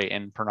enjoy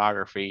in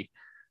pornography.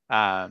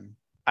 I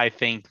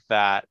think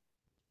that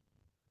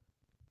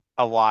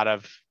a lot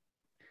of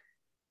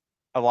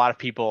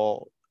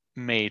people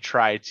may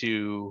try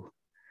to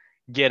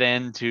get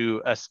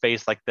into a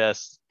space like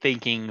this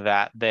thinking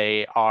that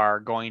they are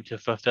going to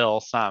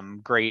fulfill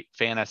some great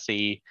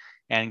fantasy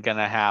and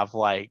gonna have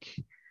like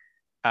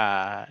be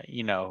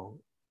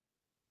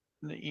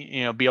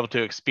able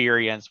to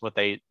experience what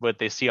they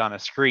see on a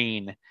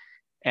screen,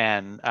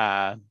 and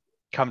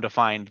come to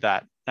find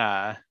that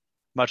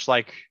much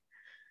like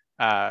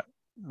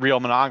real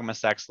monogamous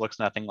sex looks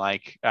nothing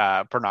like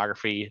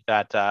pornography,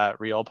 that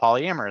real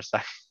polyamorous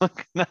sex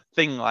looks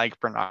nothing like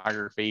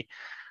pornography.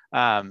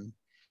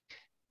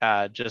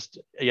 Just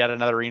yet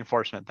another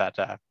reinforcement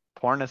that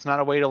porn is not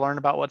a way to learn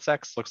about what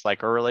sex looks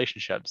like, or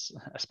relationships,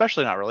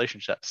 especially not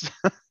relationships.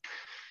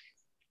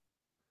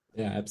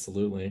 Yeah,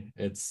 absolutely.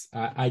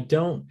 I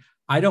don't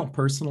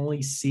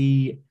personally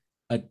see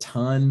a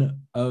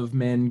ton of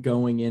men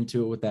going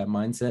into it with that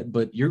mindset,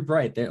 but you're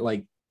right that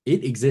like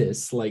it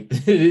exists. Like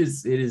it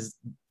is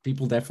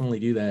people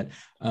definitely do that.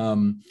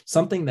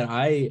 Something that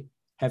I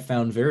have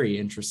found very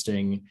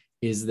interesting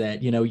is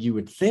that, you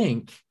would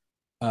think,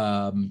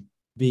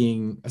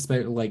 being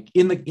especially like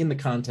in the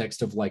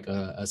context of like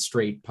a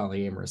straight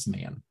polyamorous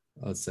man,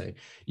 let's say,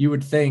 you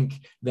would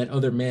think that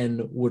other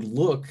men would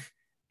look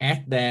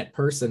at that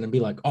person and be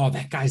like, oh,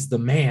 that guy's the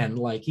man,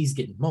 like he's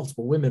getting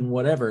multiple women,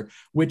 whatever,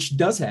 which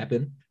does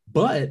happen.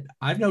 But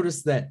I've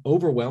noticed that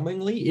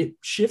overwhelmingly it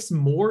shifts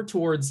more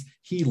towards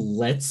he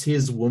lets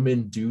his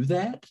woman do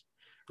that,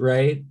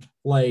 right?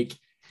 Like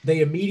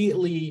they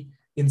immediately,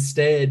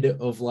 instead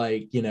of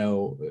like, they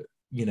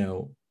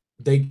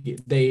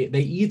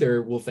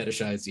either will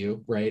fetishize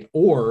you, right?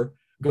 Or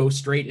go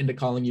straight into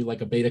calling you like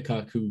a beta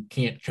cuck who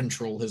can't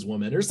control his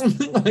woman or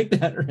something like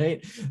that,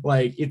 right?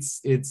 Like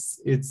it's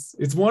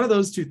one of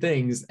those two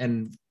things.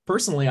 And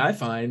personally, I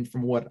find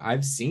from what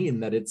I've seen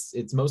that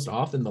it's most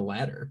often the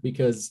latter,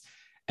 because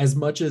as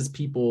much as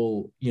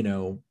people,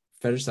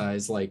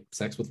 fetishize like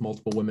sex with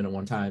multiple women at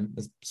one time,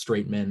 as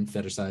straight men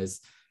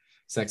fetishize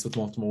sex with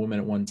multiple women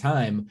at one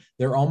time,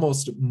 they're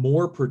almost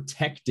more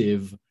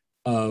protective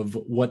of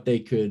what they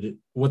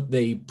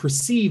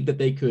perceive that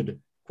they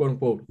could quote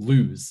unquote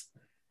lose,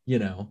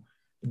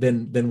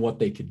 than what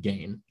they could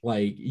gain.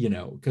 Like,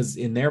 because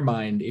in their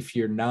mind, if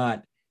you're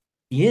not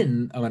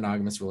in a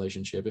monogamous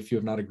relationship, if you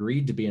have not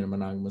agreed to be in a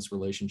monogamous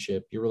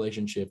relationship, your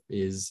relationship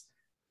is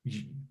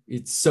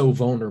it's so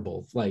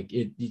vulnerable. Like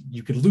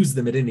you could lose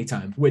them at any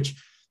time, which,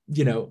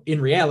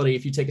 in reality,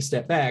 if you take a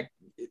step back,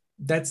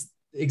 that's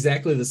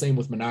exactly the same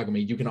with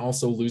monogamy. You can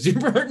also lose your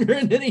partner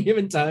at any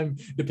given time,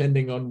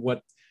 depending on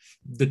what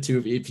the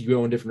two, if you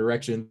go in different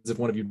directions, if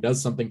one of you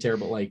does something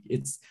terrible. Like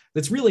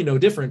that's really no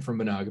different from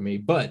monogamy,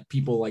 but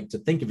people like to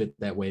think of it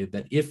that way,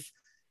 that if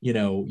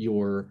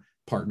your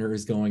partner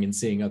is going and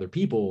seeing other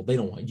people, they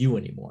don't want you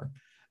anymore.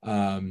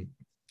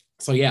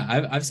 So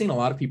yeah, I've seen a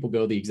lot of people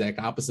go the exact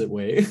opposite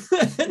way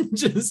and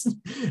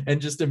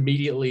just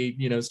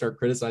immediately, start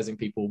criticizing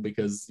people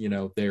because,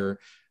 their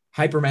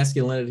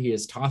hypermasculinity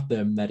has taught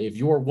them that if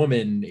your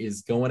woman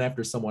is going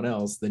after someone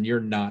else, then you're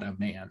not a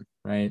man,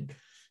 right?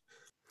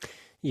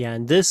 Yeah,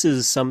 and this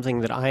is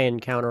something that I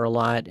encounter a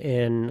lot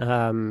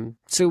in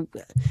so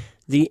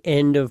the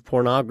end of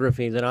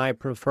pornography that I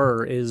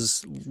prefer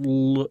is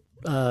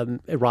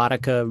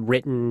erotica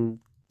written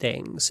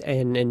things,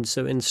 and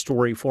so in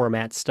story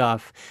format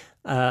stuff,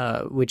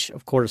 which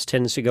of course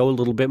tends to go a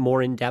little bit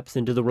more in depth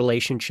into the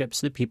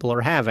relationships that people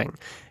are having.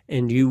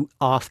 And you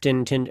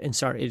often tend, and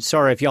sorry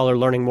if y'all are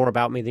learning more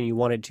about me than you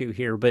wanted to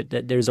here, but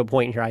there's a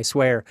point here, I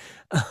swear.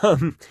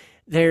 Um,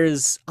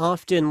 there's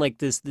often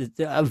like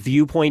a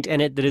viewpoint in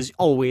it that is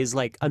always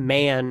like a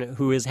man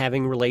who is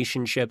having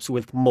relationships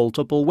with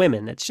multiple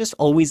women. It's just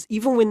always,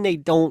 even when they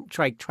don't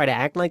try to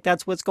act like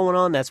that's what's going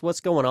on, that's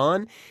what's going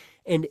on.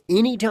 And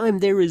anytime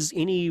there is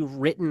any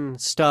written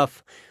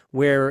stuff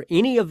where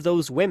any of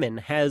those women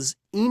has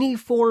any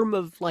form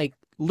of like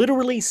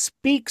literally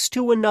speaks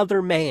to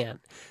another man,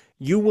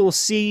 you will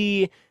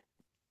see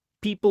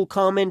people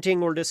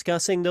commenting or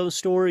discussing those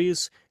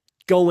stories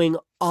going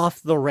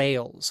off the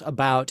rails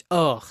about,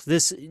 oh,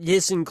 this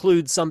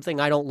includes something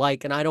I don't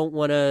like, and I don't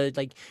want to,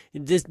 like,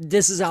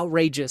 this is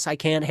outrageous, I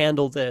can't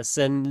handle this,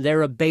 and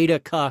they're a beta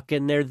cuck,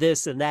 and they're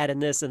this and that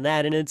and this and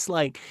that. And it's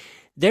like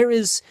there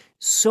is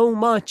so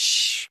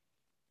much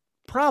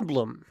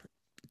problem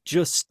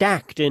just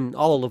stacked in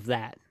all of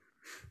that.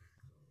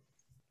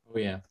 Oh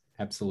yeah,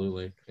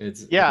 absolutely.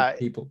 It's Yeah.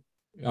 people.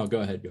 Oh,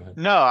 go ahead.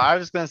 No, I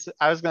was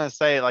gonna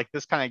say, like,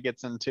 this kind of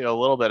gets into a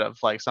little bit of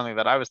like something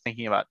that I was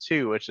thinking about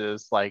too, which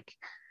is like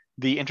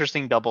the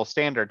interesting double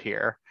standard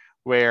here,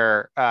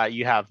 where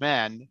you have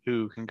men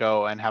who can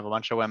go and have a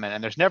bunch of women,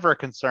 and there's never a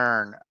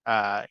concern.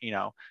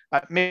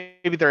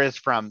 Maybe there is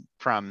from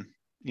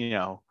you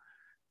know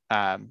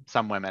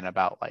some women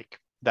about like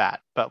that,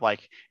 but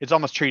like it's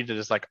almost treated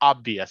as like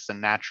obvious and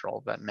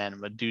natural that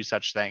men would do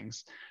such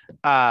things,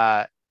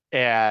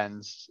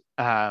 and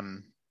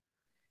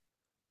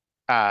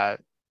uh,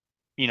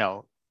 you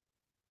know,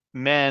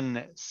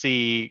 men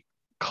see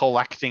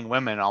collecting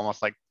women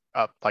almost like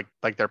up like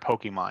they're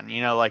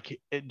Pokemon. Like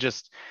it,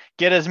 just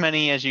get as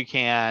many as you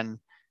can,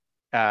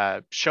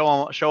 show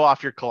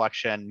off your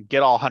collection,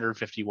 get all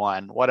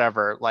 151,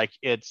 whatever. Like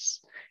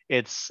it's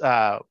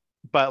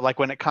but like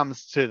when it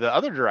comes to the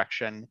other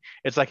direction,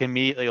 it's like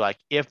immediately like,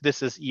 if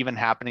this is even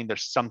happening,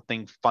 there's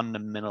something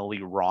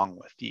fundamentally wrong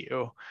with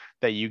you,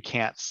 that you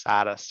can't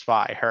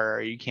satisfy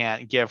her, you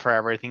can't give her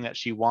everything that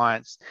she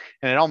wants.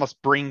 And it almost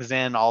brings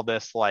in all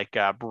this like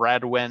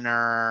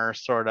breadwinner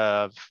sort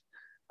of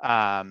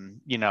man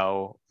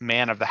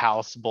of the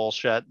house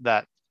bullshit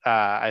that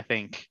I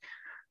think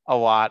a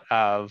lot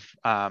of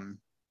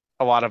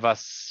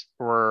us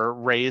were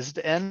raised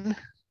in,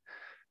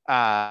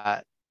 uh,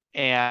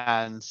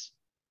 and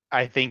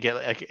I think it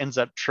like ends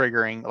up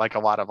triggering like a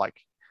lot of like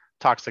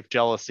toxic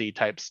jealousy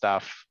type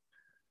stuff.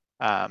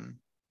 Um,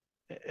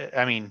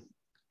 I mean,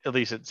 at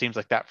least it seems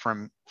like that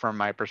from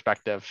my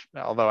perspective.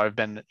 Although I've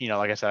been,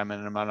 like I said, I'm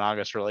in a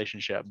monogamous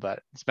relationship,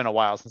 but it's been a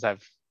while since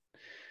I've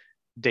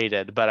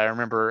dated. But I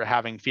remember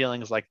having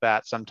feelings like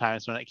that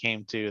sometimes when it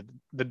came to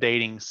the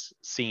dating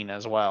scene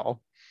as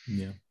well.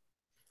 Yeah.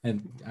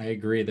 And I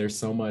agree. There's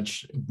so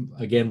much,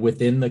 again,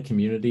 within the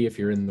community. If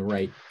you're in the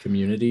right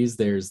communities,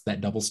 there's that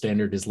double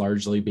standard is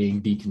largely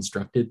being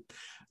deconstructed,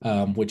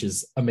 which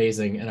is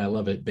amazing. And I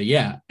love it. But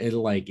yeah,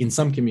 like in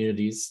some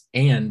communities,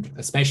 and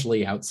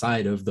especially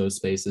outside of those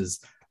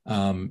spaces,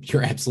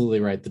 you're absolutely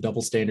right. The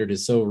double standard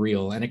is so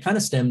real. And it kind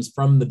of stems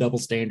from the double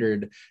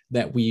standard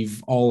that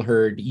we've all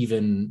heard,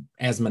 even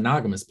as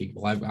monogamous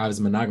people. I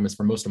was monogamous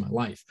for most of my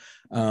life.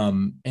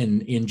 And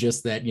in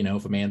just that,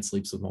 if a man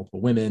sleeps with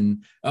multiple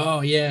women,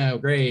 oh yeah,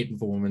 great.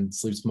 If a woman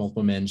sleeps with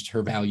multiple men,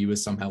 her value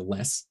is somehow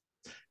less.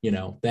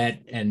 That,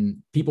 and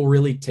people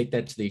really take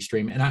that to the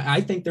extreme. And I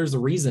think there's a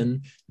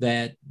reason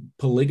that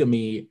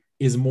polygamy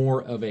is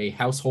more of a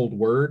household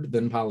word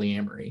than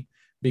polyamory,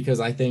 because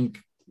I think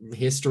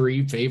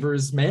history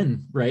favors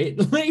men, right?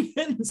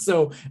 And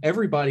so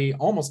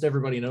almost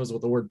everybody knows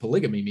what the word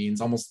polygamy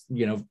means. Almost,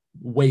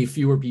 way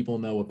fewer people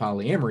know what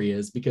polyamory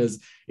is,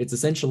 because it's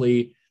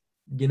essentially,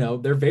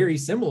 they're very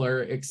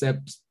similar,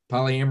 except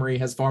polyamory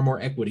has far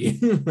more equity,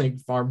 like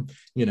far,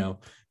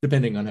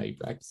 depending on how you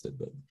practice it.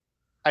 But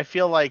I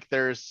feel like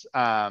there's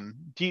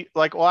do you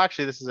like, well,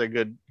 actually this is a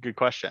good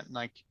question.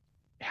 Like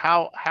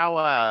how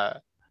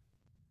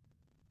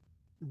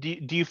do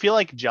you feel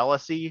like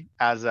jealousy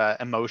as a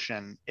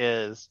emotion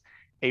is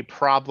a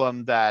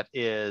problem that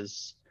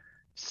is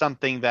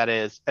something that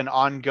is an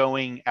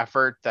ongoing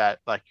effort that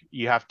like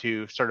you have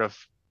to sort of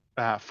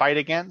fight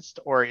against,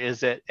 or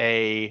is it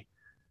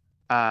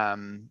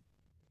kind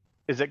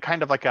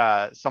of like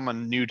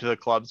someone new to the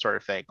club sort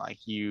of thing? Like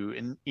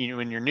when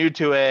you're new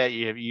to it,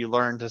 you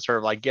learn to sort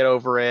of like get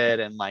over it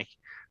and like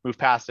move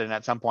past it, and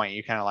at some point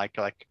you kind of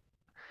like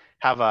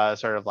have a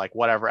sort of like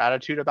whatever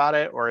attitude about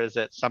it, or is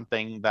it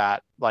something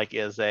that like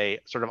is a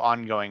sort of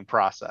ongoing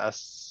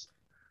process?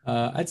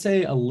 I'd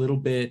say a little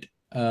bit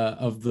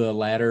of the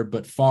latter,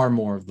 but far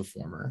more of the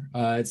former.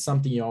 It's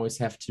something you always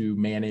have to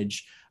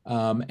manage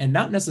and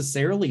not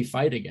necessarily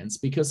fight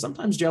against, because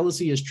sometimes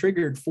jealousy is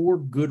triggered for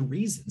good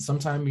reasons.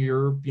 Sometimes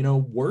you're,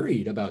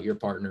 worried about your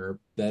partner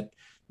that,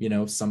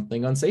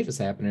 something unsafe is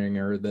happening,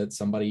 or that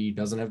somebody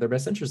doesn't have their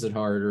best interest at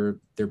heart, or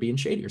they're being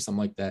shady or something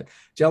like that.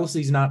 Jealousy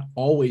is not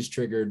always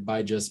triggered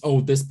by just, oh,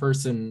 this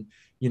person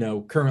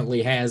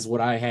currently has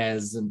what I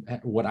has and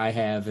what I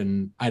have,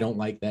 and I don't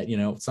like that.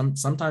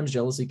 Sometimes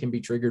jealousy can be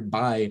triggered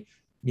by,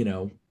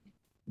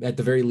 at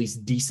the very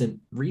least, decent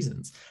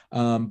reasons.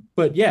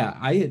 But yeah,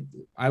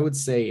 I would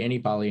say any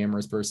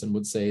polyamorous person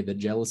would say that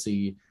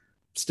jealousy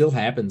still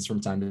happens from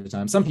time to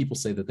time. Some people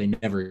say that they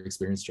never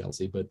experience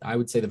jealousy, but I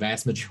would say the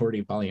vast majority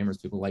of polyamorous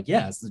people are like,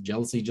 yes, the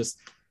jealousy just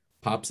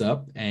pops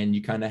up, and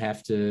you kind of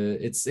have to.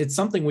 It's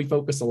something we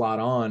focus a lot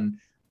on.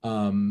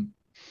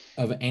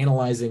 Of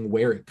analyzing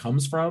where it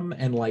comes from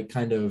and like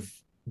kind of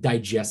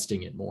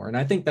digesting it more. And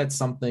I think that's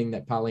something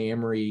that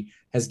polyamory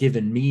has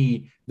given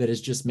me, that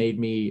has just made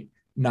me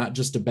not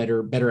just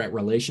better at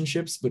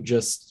relationships, but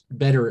just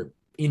better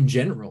in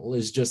general,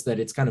 is just that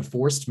it's kind of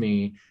forced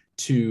me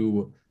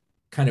to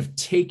kind of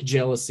take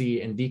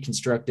jealousy and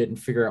deconstruct it and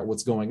figure out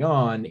what's going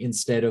on,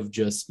 instead of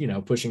just,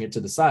 pushing it to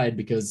the side,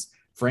 because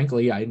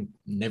frankly, I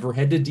never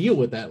had to deal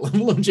with that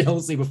level of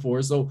jealousy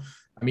before. So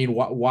I mean,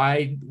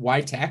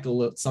 why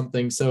tackle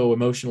something so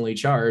emotionally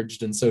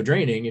charged and so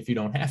draining if you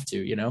don't have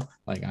to,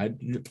 like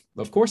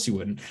of course you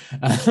wouldn't.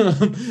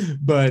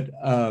 But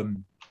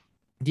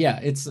yeah,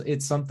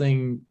 it's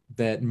something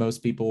that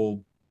most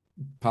people,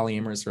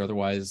 polyamorous or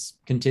otherwise,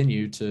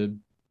 continue to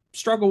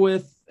struggle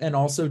with, and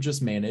also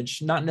just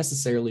manage, not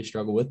necessarily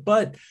struggle with,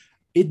 but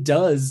it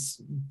does,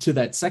 to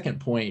that second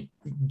point,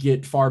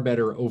 get far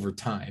better over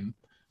time.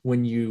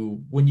 When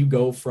you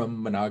go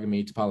from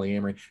monogamy to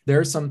polyamory, there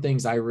are some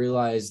things I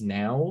realize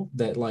now,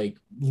 that like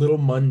little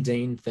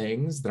mundane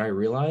things that I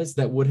realized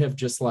that would have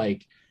just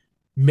like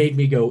made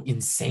me go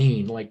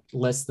insane, like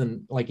less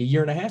than like a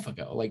year and a half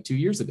ago, like 2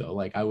 years ago.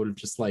 Like I would have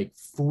just like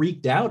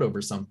freaked out over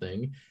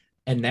something.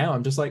 And now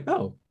I'm just like,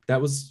 oh,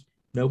 that was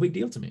no big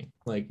deal to me.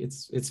 Like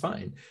it's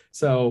fine.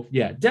 So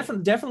yeah,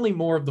 definitely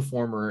more of the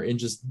former, and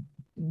just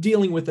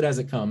dealing with it as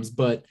it comes,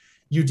 but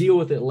you deal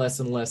with it less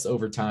and less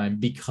over time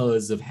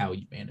because of how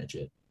you manage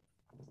it.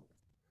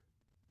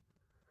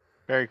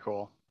 Very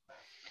cool.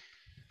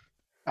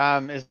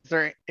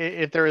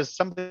 If there is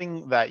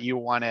something that you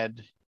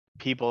wanted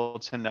people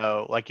to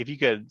know, like if you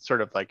could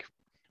sort of like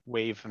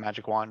wave a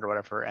magic wand or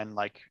whatever, and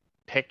like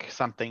pick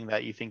something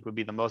that you think would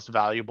be the most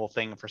valuable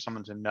thing for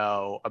someone to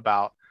know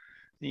about,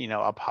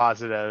 a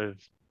positive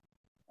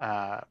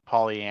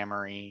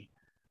polyamory,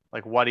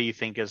 like what do you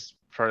think is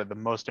sort of the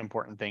most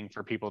important thing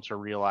for people to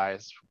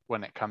realize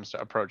when it comes to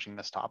approaching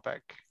this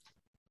topic?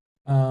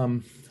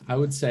 I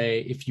would say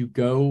if you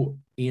go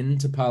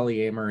into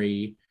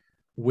polyamory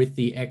with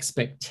the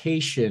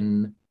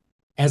expectation,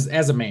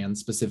 as a man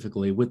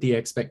specifically, with the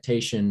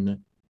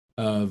expectation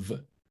of,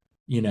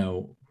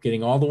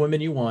 getting all the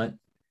women you want,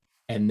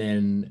 and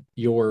then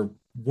your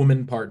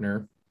woman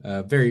partner,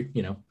 very,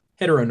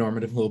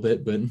 heteronormative a little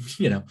bit, but,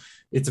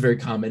 it's very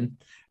common.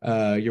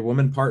 Your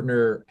woman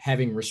partner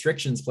having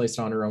restrictions placed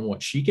on her on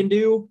what she can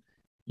do,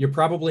 you're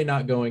probably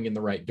not going in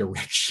the right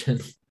direction.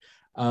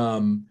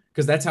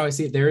 Because that's how I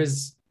see it.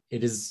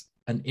 It is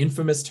an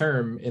infamous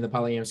term in the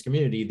polyamorous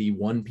community, the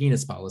one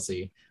penis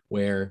policy,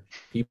 where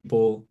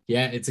people,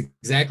 it's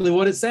exactly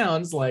what it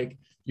sounds like.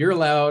 You're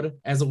allowed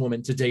as a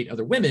woman to date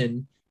other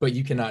women, but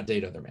you cannot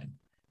date other men.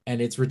 And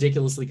it's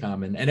ridiculously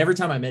common. And every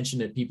time I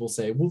mention it, people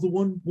say, well, the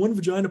one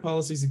vagina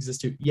policies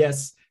exist too.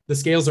 Yes, the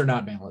scales are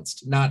not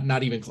balanced,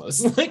 not even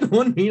close. Like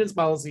one penis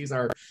policies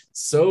are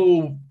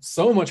so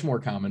much more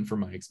common from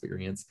my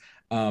experience.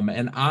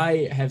 And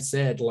I have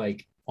said,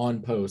 like,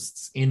 on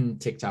posts in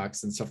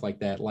TikToks and stuff like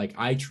that, like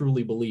I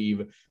truly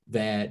believe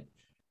that,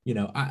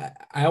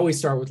 I always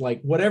start with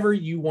like, whatever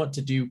you want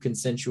to do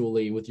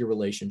consensually with your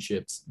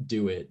relationships,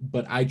 do it.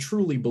 But I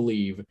truly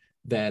believe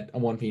that a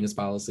one penis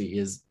policy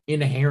is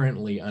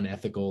inherently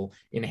unethical,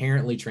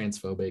 inherently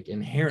transphobic,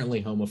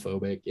 inherently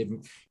homophobic.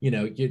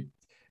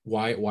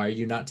 Why are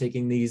you not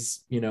taking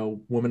these,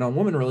 woman on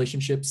woman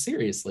relationships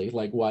seriously?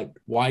 Like,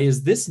 why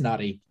is this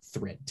not a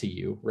threat to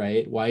you,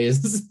 right? Why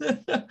is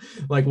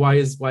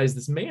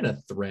this man a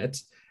threat?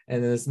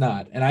 And then it's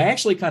not. And I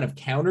actually kind of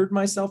countered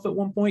myself at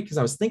one point, because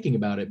I was thinking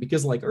about it,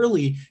 because like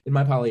early in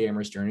my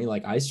polyamorous journey,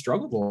 like I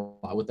struggled a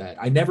lot with that.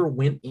 I never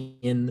went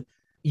in,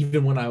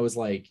 even when I was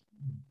like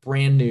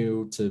brand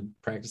new to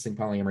practicing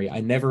polyamory,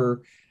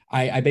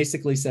 I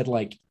basically said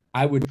like,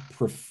 I would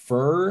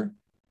prefer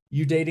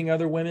you dating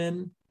other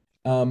women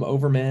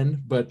over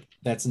men, but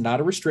that's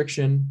not a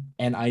restriction.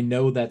 And I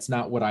know that's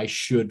not what I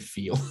should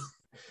feel.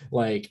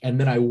 Like, and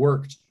then I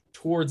worked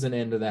towards an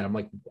end of that. I'm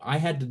like, I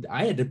had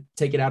to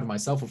take it out of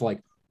myself of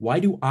like, why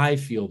do I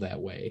feel that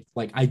way?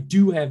 Like, I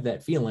do have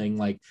that feeling.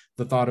 Like,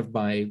 the thought of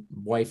my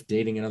wife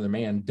dating another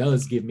man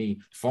does give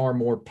me far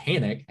more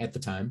panic at the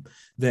time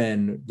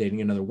than dating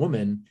another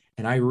woman.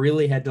 And I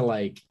really had to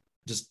like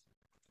just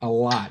a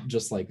lot,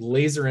 just like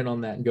laser in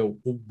on that and go,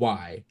 well,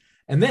 why?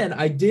 And then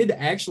I did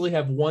actually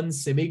have one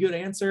semi good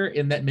answer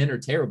in that men are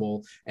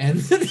terrible.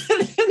 And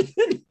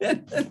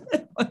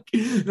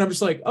and I'm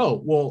just like,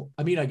 oh, well,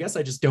 I mean, I guess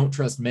I just don't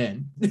trust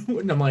men.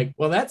 And I'm like,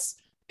 well, that's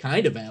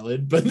kind of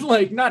valid, but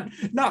like not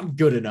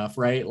good enough,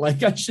 right?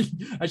 Like I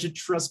should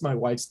trust my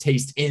wife's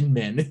taste in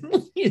men.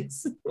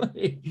 It's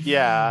like,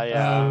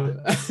 Yeah.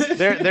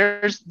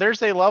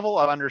 There's a level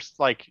of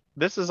like,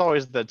 this is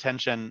always the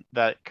tension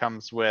that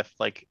comes with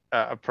like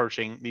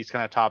approaching these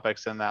kind of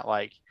topics, and that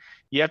like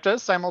you have to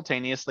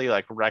simultaneously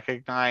like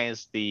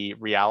recognize the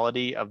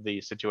reality of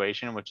the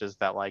situation, which is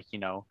that like,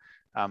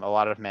 a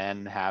lot of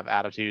men have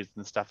attitudes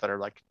and stuff that are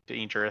like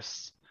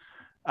dangerous,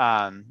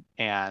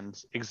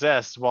 and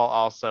exist, while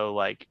also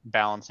like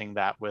balancing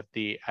that with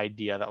the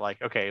idea that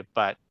like, okay,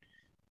 but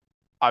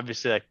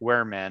obviously like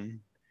we're men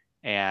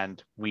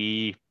and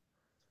we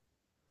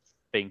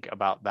think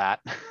about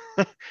that.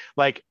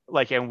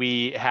 And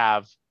we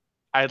have,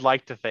 I'd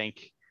like to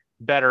think,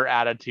 better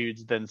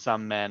attitudes than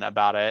some men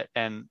about it.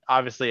 And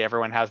obviously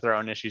everyone has their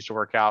own issues to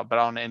work out, but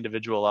on an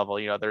individual level,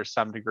 there's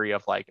some degree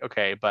of like,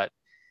 okay, but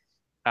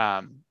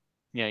um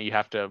you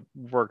have to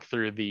work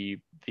through the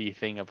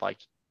thing of like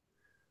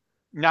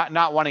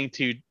not wanting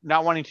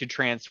to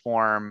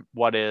transform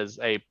what is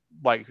a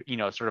like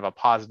sort of a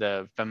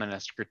positive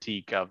feminist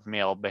critique of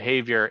male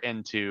behavior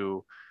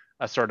into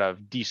a sort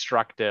of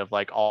destructive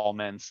like all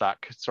men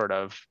suck sort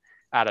of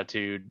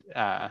attitude,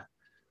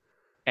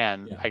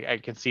 and yeah, I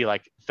can see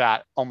like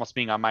that almost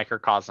being a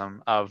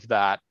microcosm of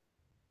that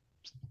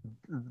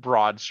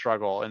broad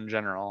struggle in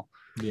general.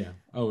 yeah.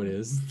 Oh, it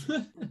is.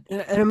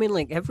 And I mean,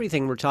 like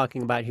everything we're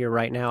talking about here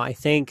right now, I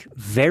think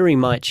very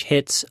much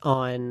hits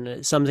on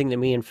something that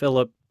me and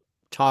Philip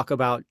talk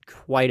about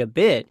quite a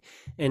bit,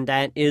 and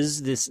that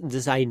is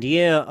this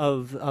idea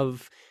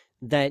of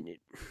that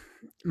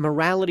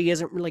morality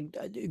isn't really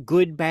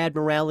good, bad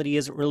morality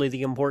isn't really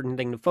the important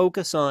thing to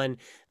focus on.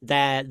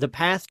 That the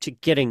path to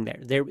getting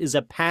there is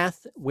a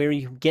path where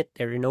you get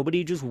there.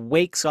 Nobody just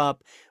wakes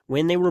up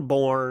when they were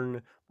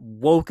born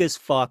woke as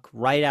fuck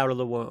right out of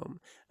the womb.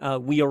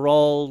 We are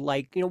all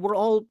like, we're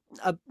all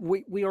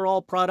we are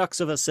all products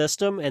of a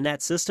system, and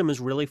that system is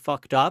really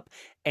fucked up,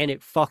 and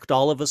it fucked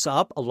all of us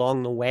up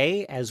along the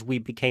way as we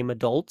became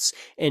adults.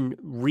 And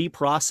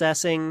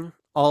reprocessing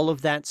all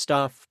of that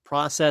stuff,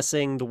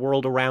 processing the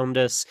world around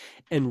us,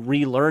 and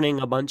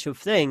relearning a bunch of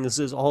things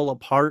is all a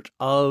part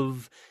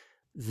of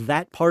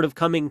that part of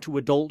coming to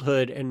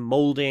adulthood and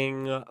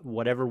molding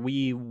whatever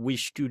we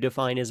wish to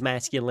define as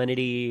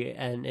masculinity,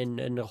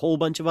 and a whole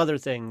bunch of other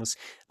things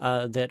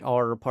that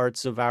are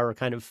parts of our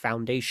kind of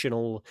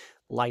foundational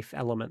life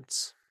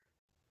elements.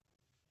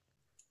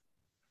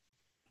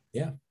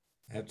 Yeah,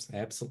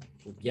 absolutely.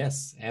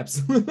 Yes,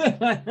 absolutely.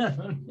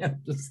 Yeah,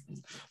 just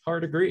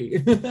hard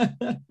agree.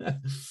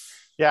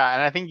 Yeah,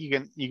 and I think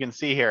you can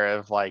see here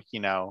of like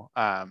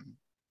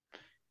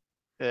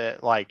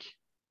like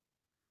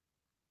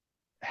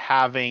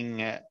having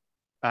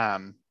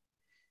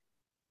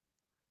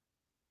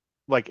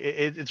like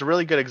it's a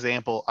really good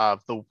example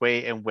of the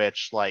way in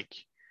which like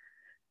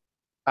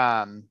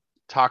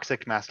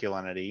toxic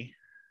masculinity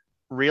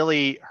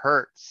really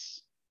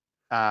hurts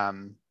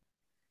um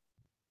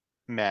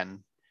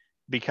men,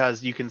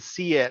 because you can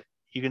see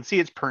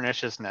its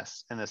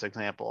perniciousness in this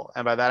example.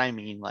 And by that I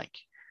mean like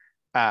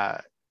uh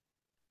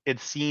it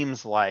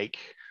seems like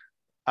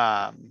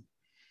um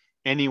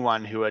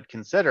anyone who would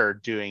consider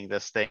doing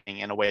this thing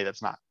in a way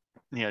that's not,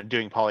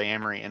 doing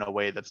polyamory in a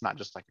way that's not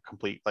just like a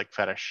complete like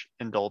fetish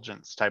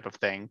indulgence type of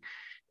thing,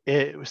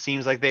 it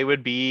seems like they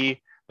would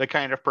be the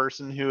kind of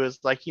person who is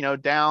like,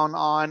 down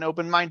on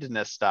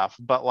open-mindedness stuff.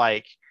 But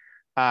like,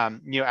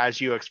 as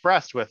you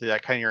expressed with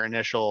that kind of your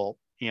initial,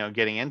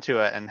 getting into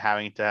it and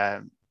having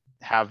to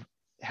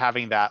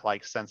having that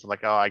like sense of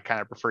like, oh, I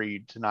kind of prefer you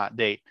to not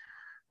date,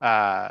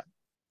 uh,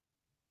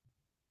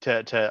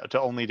 to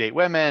only date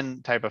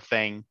women type of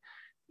thing.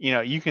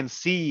 You can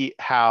see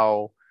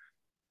how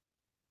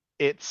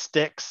it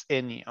sticks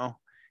in you,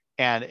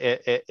 and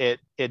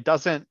it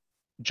doesn't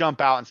jump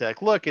out and say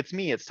like, look, it's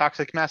me, it's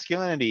toxic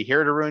masculinity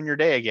here to ruin your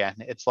day again.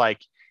 It's like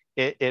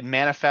it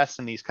manifests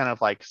in these kind of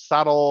like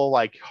subtle,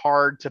 like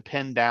hard to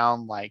pin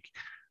down, like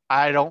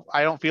I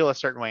don't feel a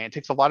certain way. It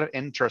takes a lot of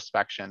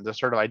introspection to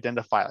sort of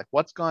identify like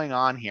what's going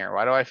on here.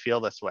 Why do I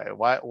feel this way?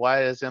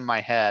 What is in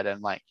my head?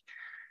 And like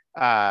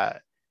uh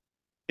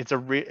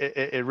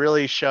it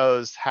really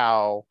shows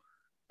how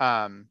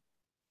um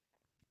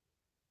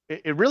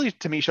it really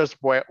to me shows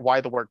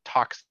why the word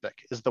toxic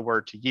is the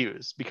word to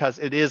use, because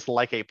it is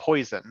like a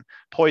poison.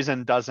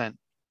 Poison doesn't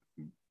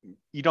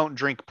you don't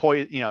drink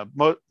poison,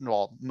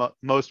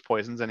 most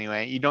poisons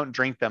anyway. You don't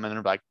drink them and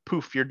they're like,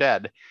 poof, you're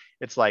dead.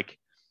 It's like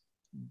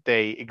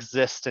they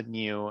exist in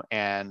you,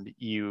 and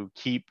you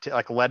keep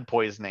like lead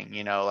poisoning,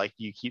 like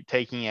you keep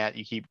taking it,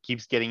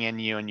 keeps getting in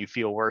you, and you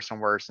feel worse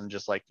and worse, and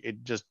just like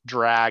it just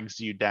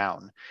drags you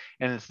down.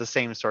 And it's the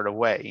same sort of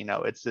way,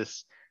 it's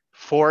this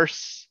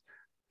force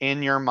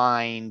in your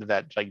mind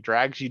that like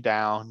drags you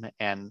down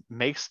and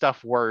makes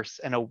stuff worse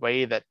in a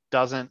way that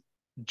doesn't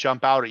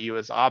jump out at you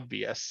as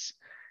obvious,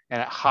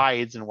 and it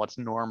hides in what's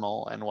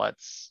normal and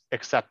what's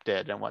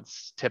accepted and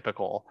what's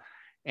typical.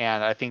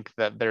 And I think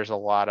that there's a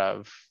lot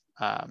of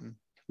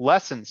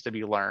lessons to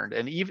be learned.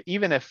 And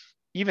even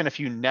if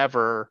you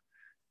never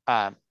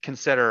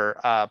consider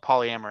a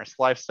polyamorous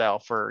lifestyle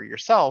for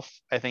yourself,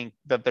 I think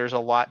that there's a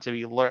lot to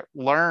be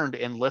learned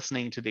in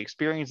listening to the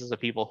experiences of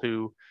people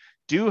who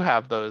do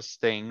have those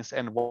things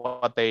and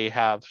what they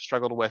have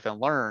struggled with and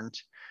learned,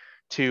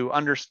 to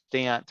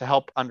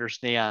help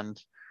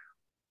understand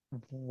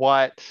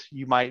what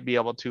you might be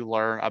able to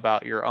learn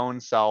about your own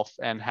self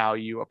and how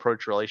you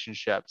approach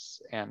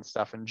relationships and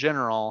stuff in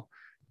general,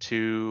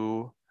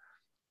 to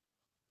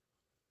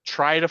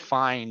try to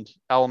find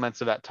elements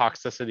of that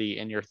toxicity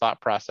in your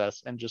thought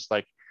process, and just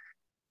like,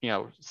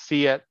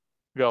 see it,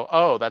 go,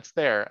 oh, that's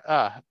there.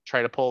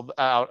 Try to pull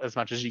out as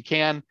much as you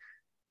can,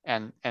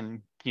 and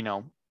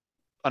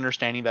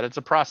understanding that it's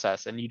a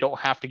process and you don't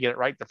have to get it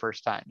right the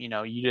first time.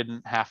 You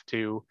didn't have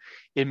to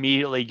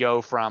immediately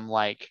go from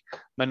like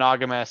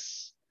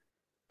monogamous,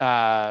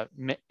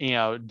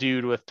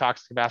 dude with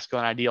toxic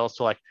masculine ideals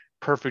to like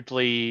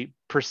perfectly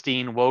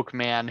pristine woke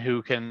man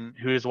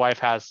whose wife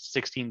has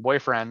 16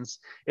 boyfriends.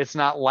 It's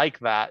not like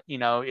that.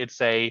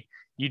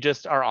 You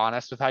just are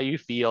honest with how you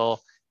feel.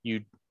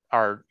 You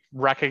are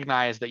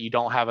recognize that you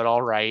don't have it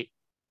all right,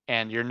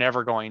 and you're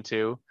never going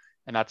to,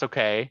 and that's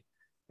okay.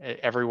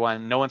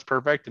 No one's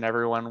perfect, and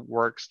everyone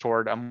works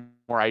toward a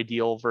more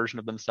ideal version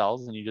of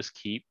themselves, and you just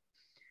keep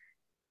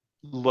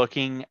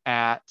looking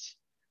at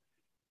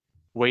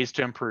ways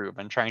to improve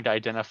and trying to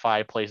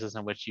identify places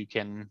in which you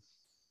can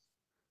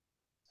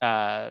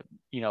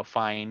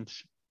find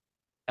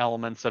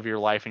elements of your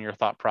life and your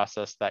thought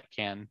process that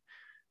can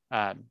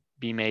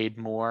be made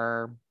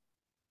more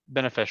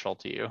beneficial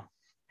to you.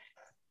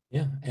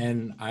 Yeah,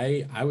 and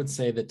I would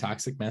say that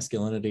toxic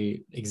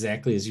masculinity,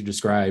 exactly as you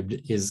described,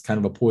 is kind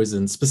of a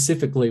poison,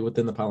 specifically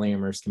within the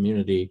polyamorous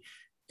community.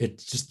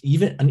 It's just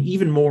an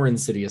even more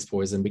insidious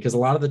poison, because a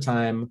lot of the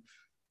time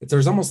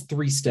there's almost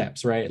 3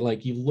 steps, right?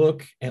 Like you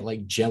look at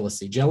like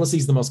jealousy. Jealousy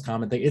is the most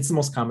common thing. It's the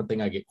most common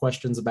thing I get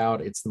questions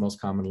about. It's the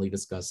most commonly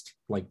discussed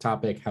like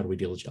topic. How do we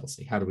deal with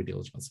jealousy? How do we deal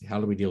with jealousy? How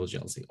do we deal with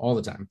jealousy? All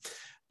the time.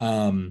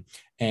 And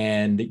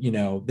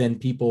then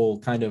people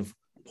kind of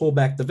pull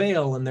back the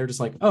veil, and they're just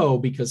like, oh,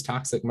 because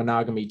toxic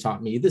monogamy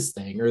taught me this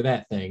thing or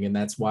that thing, and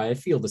that's why I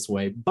feel this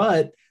way.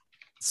 But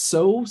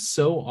so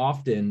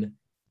often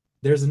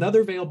there's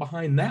another veil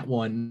behind that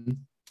one,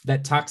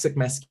 that toxic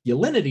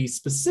masculinity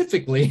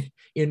specifically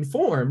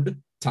informed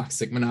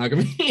toxic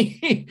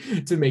monogamy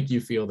to make you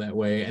feel that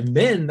way. And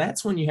then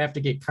that's when you have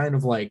to get kind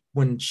of like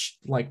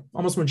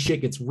almost when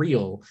shit gets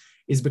real,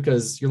 is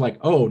because you're like,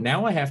 oh,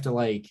 now I have to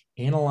like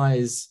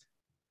analyze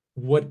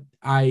what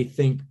I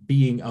think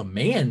being a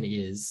man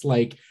is.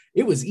 Like,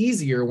 it was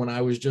easier when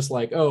I was just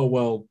like, oh,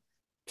 well,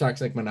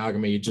 toxic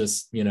monogamy,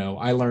 just,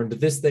 I learned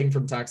this thing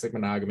from toxic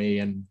monogamy,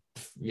 and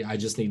I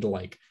just need to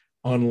like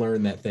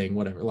unlearn that thing,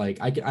 whatever.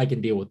 Like, I can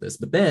deal with this.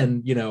 But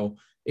then,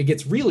 it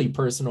gets really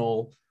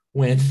personal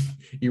when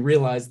you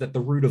realize that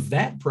the root of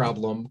that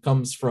problem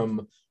comes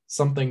from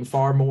something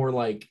far more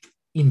like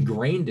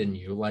ingrained in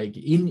you, like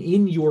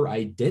in your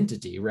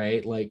identity,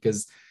 right? Like,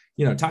 because,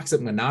 toxic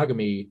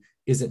monogamy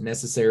isn't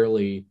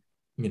necessarily,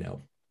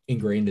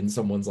 ingrained in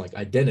someone's like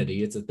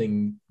identity. It's a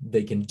thing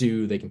they can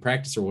do, they can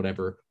practice or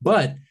whatever.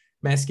 But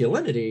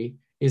masculinity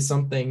is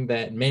something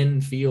that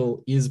men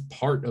feel is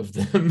part of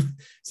them.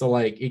 So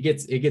like it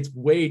gets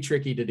way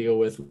tricky to deal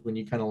with when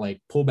you kind of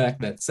like pull back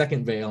that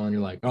second veil, and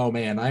you're like, oh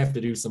man, I have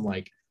to do some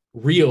like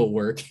real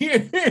work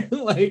here.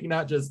 Like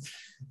not just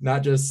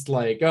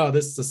like, oh,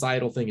 this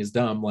societal thing is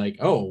dumb. Like,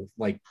 oh,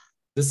 like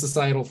this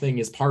societal thing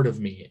is part of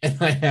me, and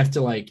I have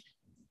to like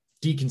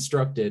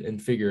deconstruct it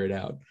and figure it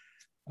out.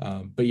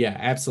 But yeah,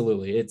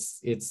 absolutely,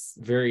 it's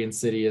very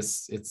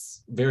insidious.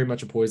 It's very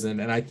much a poison,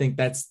 and I think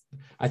that's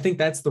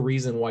the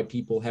reason why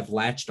people have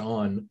latched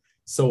on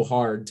so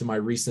hard to my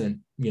recent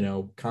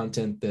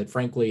content that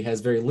frankly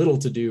has very little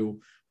to do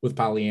with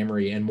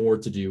polyamory and more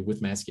to do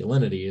with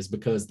masculinity, is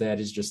because that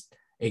is just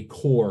a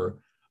core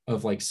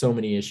of like so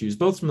many issues,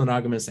 both from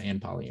monogamous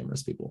and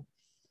polyamorous people.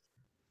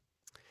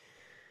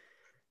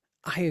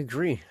 I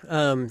agree.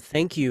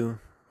 Thank you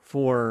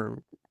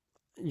for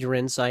your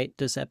insight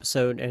this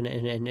episode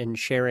and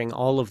sharing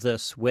all of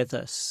this with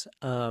us.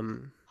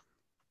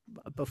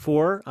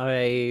 Before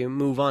I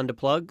move on to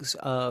plugs,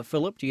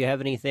 Philip, do you have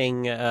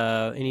anything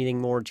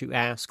more to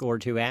ask or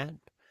to add?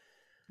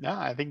 No,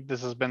 I think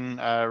this has been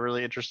a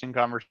really interesting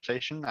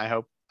conversation.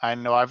 I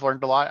know I've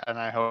learned a lot, and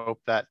I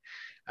hope that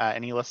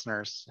any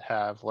listeners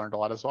have learned a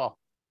lot as well.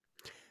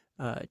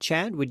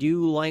 Chad, would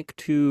you like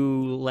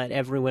to let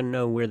everyone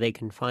know where they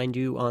can find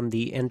you on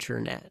the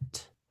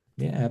internet?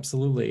 Yeah,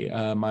 absolutely.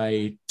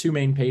 My two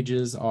main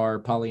pages are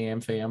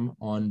PolyAmFam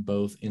on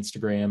both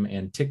Instagram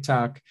and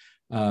TikTok.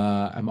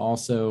 I'm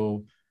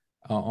also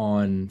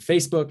on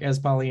Facebook as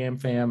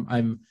PolyAmFam.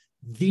 I'm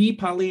the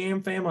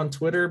PolyAmFam on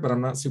Twitter, but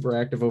I'm not super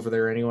active over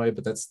there anyway.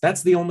 But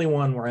that's the only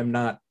one where I'm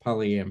not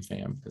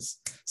PolyAmFam because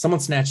someone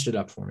snatched it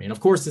up for me. And of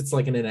course, it's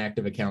like an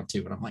inactive account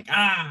too. And I'm like,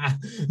 ah.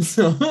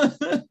 So,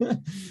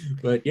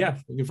 but yeah,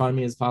 you can find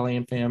me as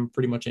PolyAmFam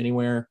pretty much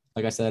anywhere.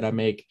 Like I said, I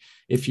make,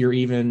 if you're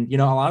even, you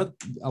know,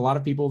 a lot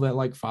of people that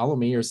like follow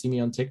me or see me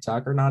on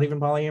TikTok are not even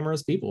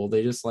polyamorous people.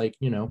 They just like,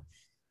 you know,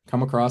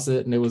 come across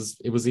it and it was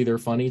either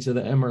funny to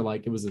them or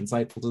like it was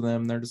insightful to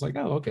them. They're just like,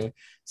 oh, okay.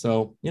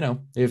 So, you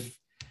know, if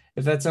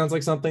that sounds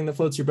like something that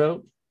floats your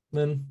boat,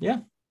 then yeah,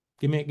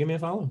 give me a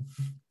follow.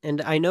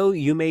 And I know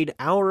you made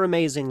our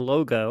amazing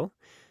logo,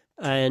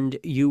 and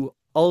you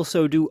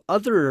also do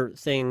other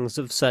things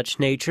of such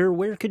nature.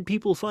 Where could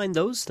people find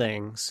those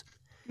things?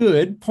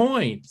 Good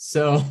point.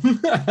 So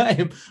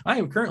I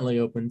am currently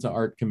open to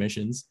art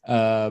commissions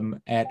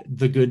at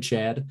The Good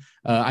Chad.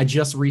 I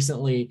just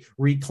recently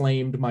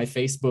reclaimed my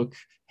Facebook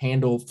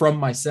handle from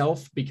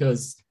myself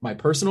because my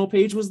personal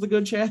page was The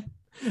Good Chad,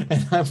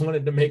 and I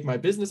wanted to make my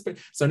business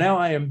page. So now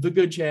I am The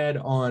Good Chad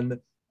on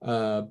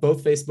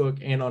both Facebook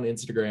and on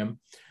Instagram.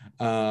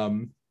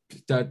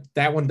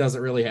 That one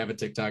doesn't really have a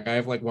TikTok. I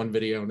have like one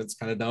video and it's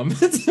kind of dumb.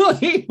 It's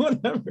like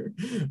whatever.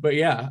 But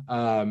yeah,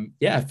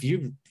 if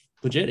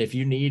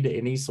you need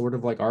any sort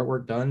of like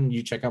artwork done,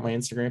 you check out my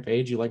Instagram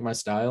page, you like my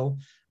style,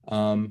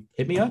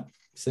 hit me up,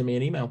 send me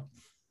an email.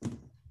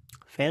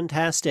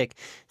 Fantastic.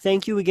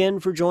 Thank you again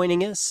for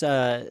joining us.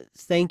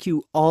 Thank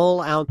you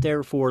all out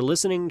there for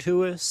listening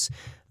to us.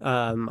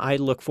 I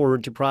look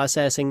forward to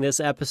processing this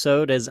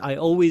episode as I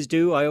always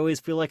do. I always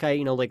feel like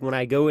like when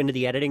I go into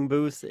the editing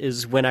booth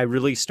is when I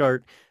really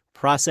start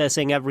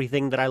processing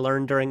everything that I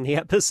learned during the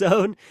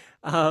episode.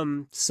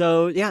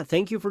 So yeah,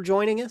 thank you for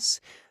joining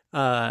us.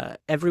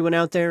 Everyone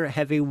out there,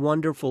 have a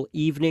wonderful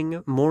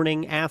evening,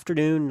 morning,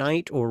 afternoon,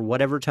 night, or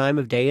whatever time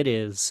of day it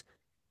is.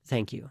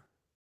 Thank you.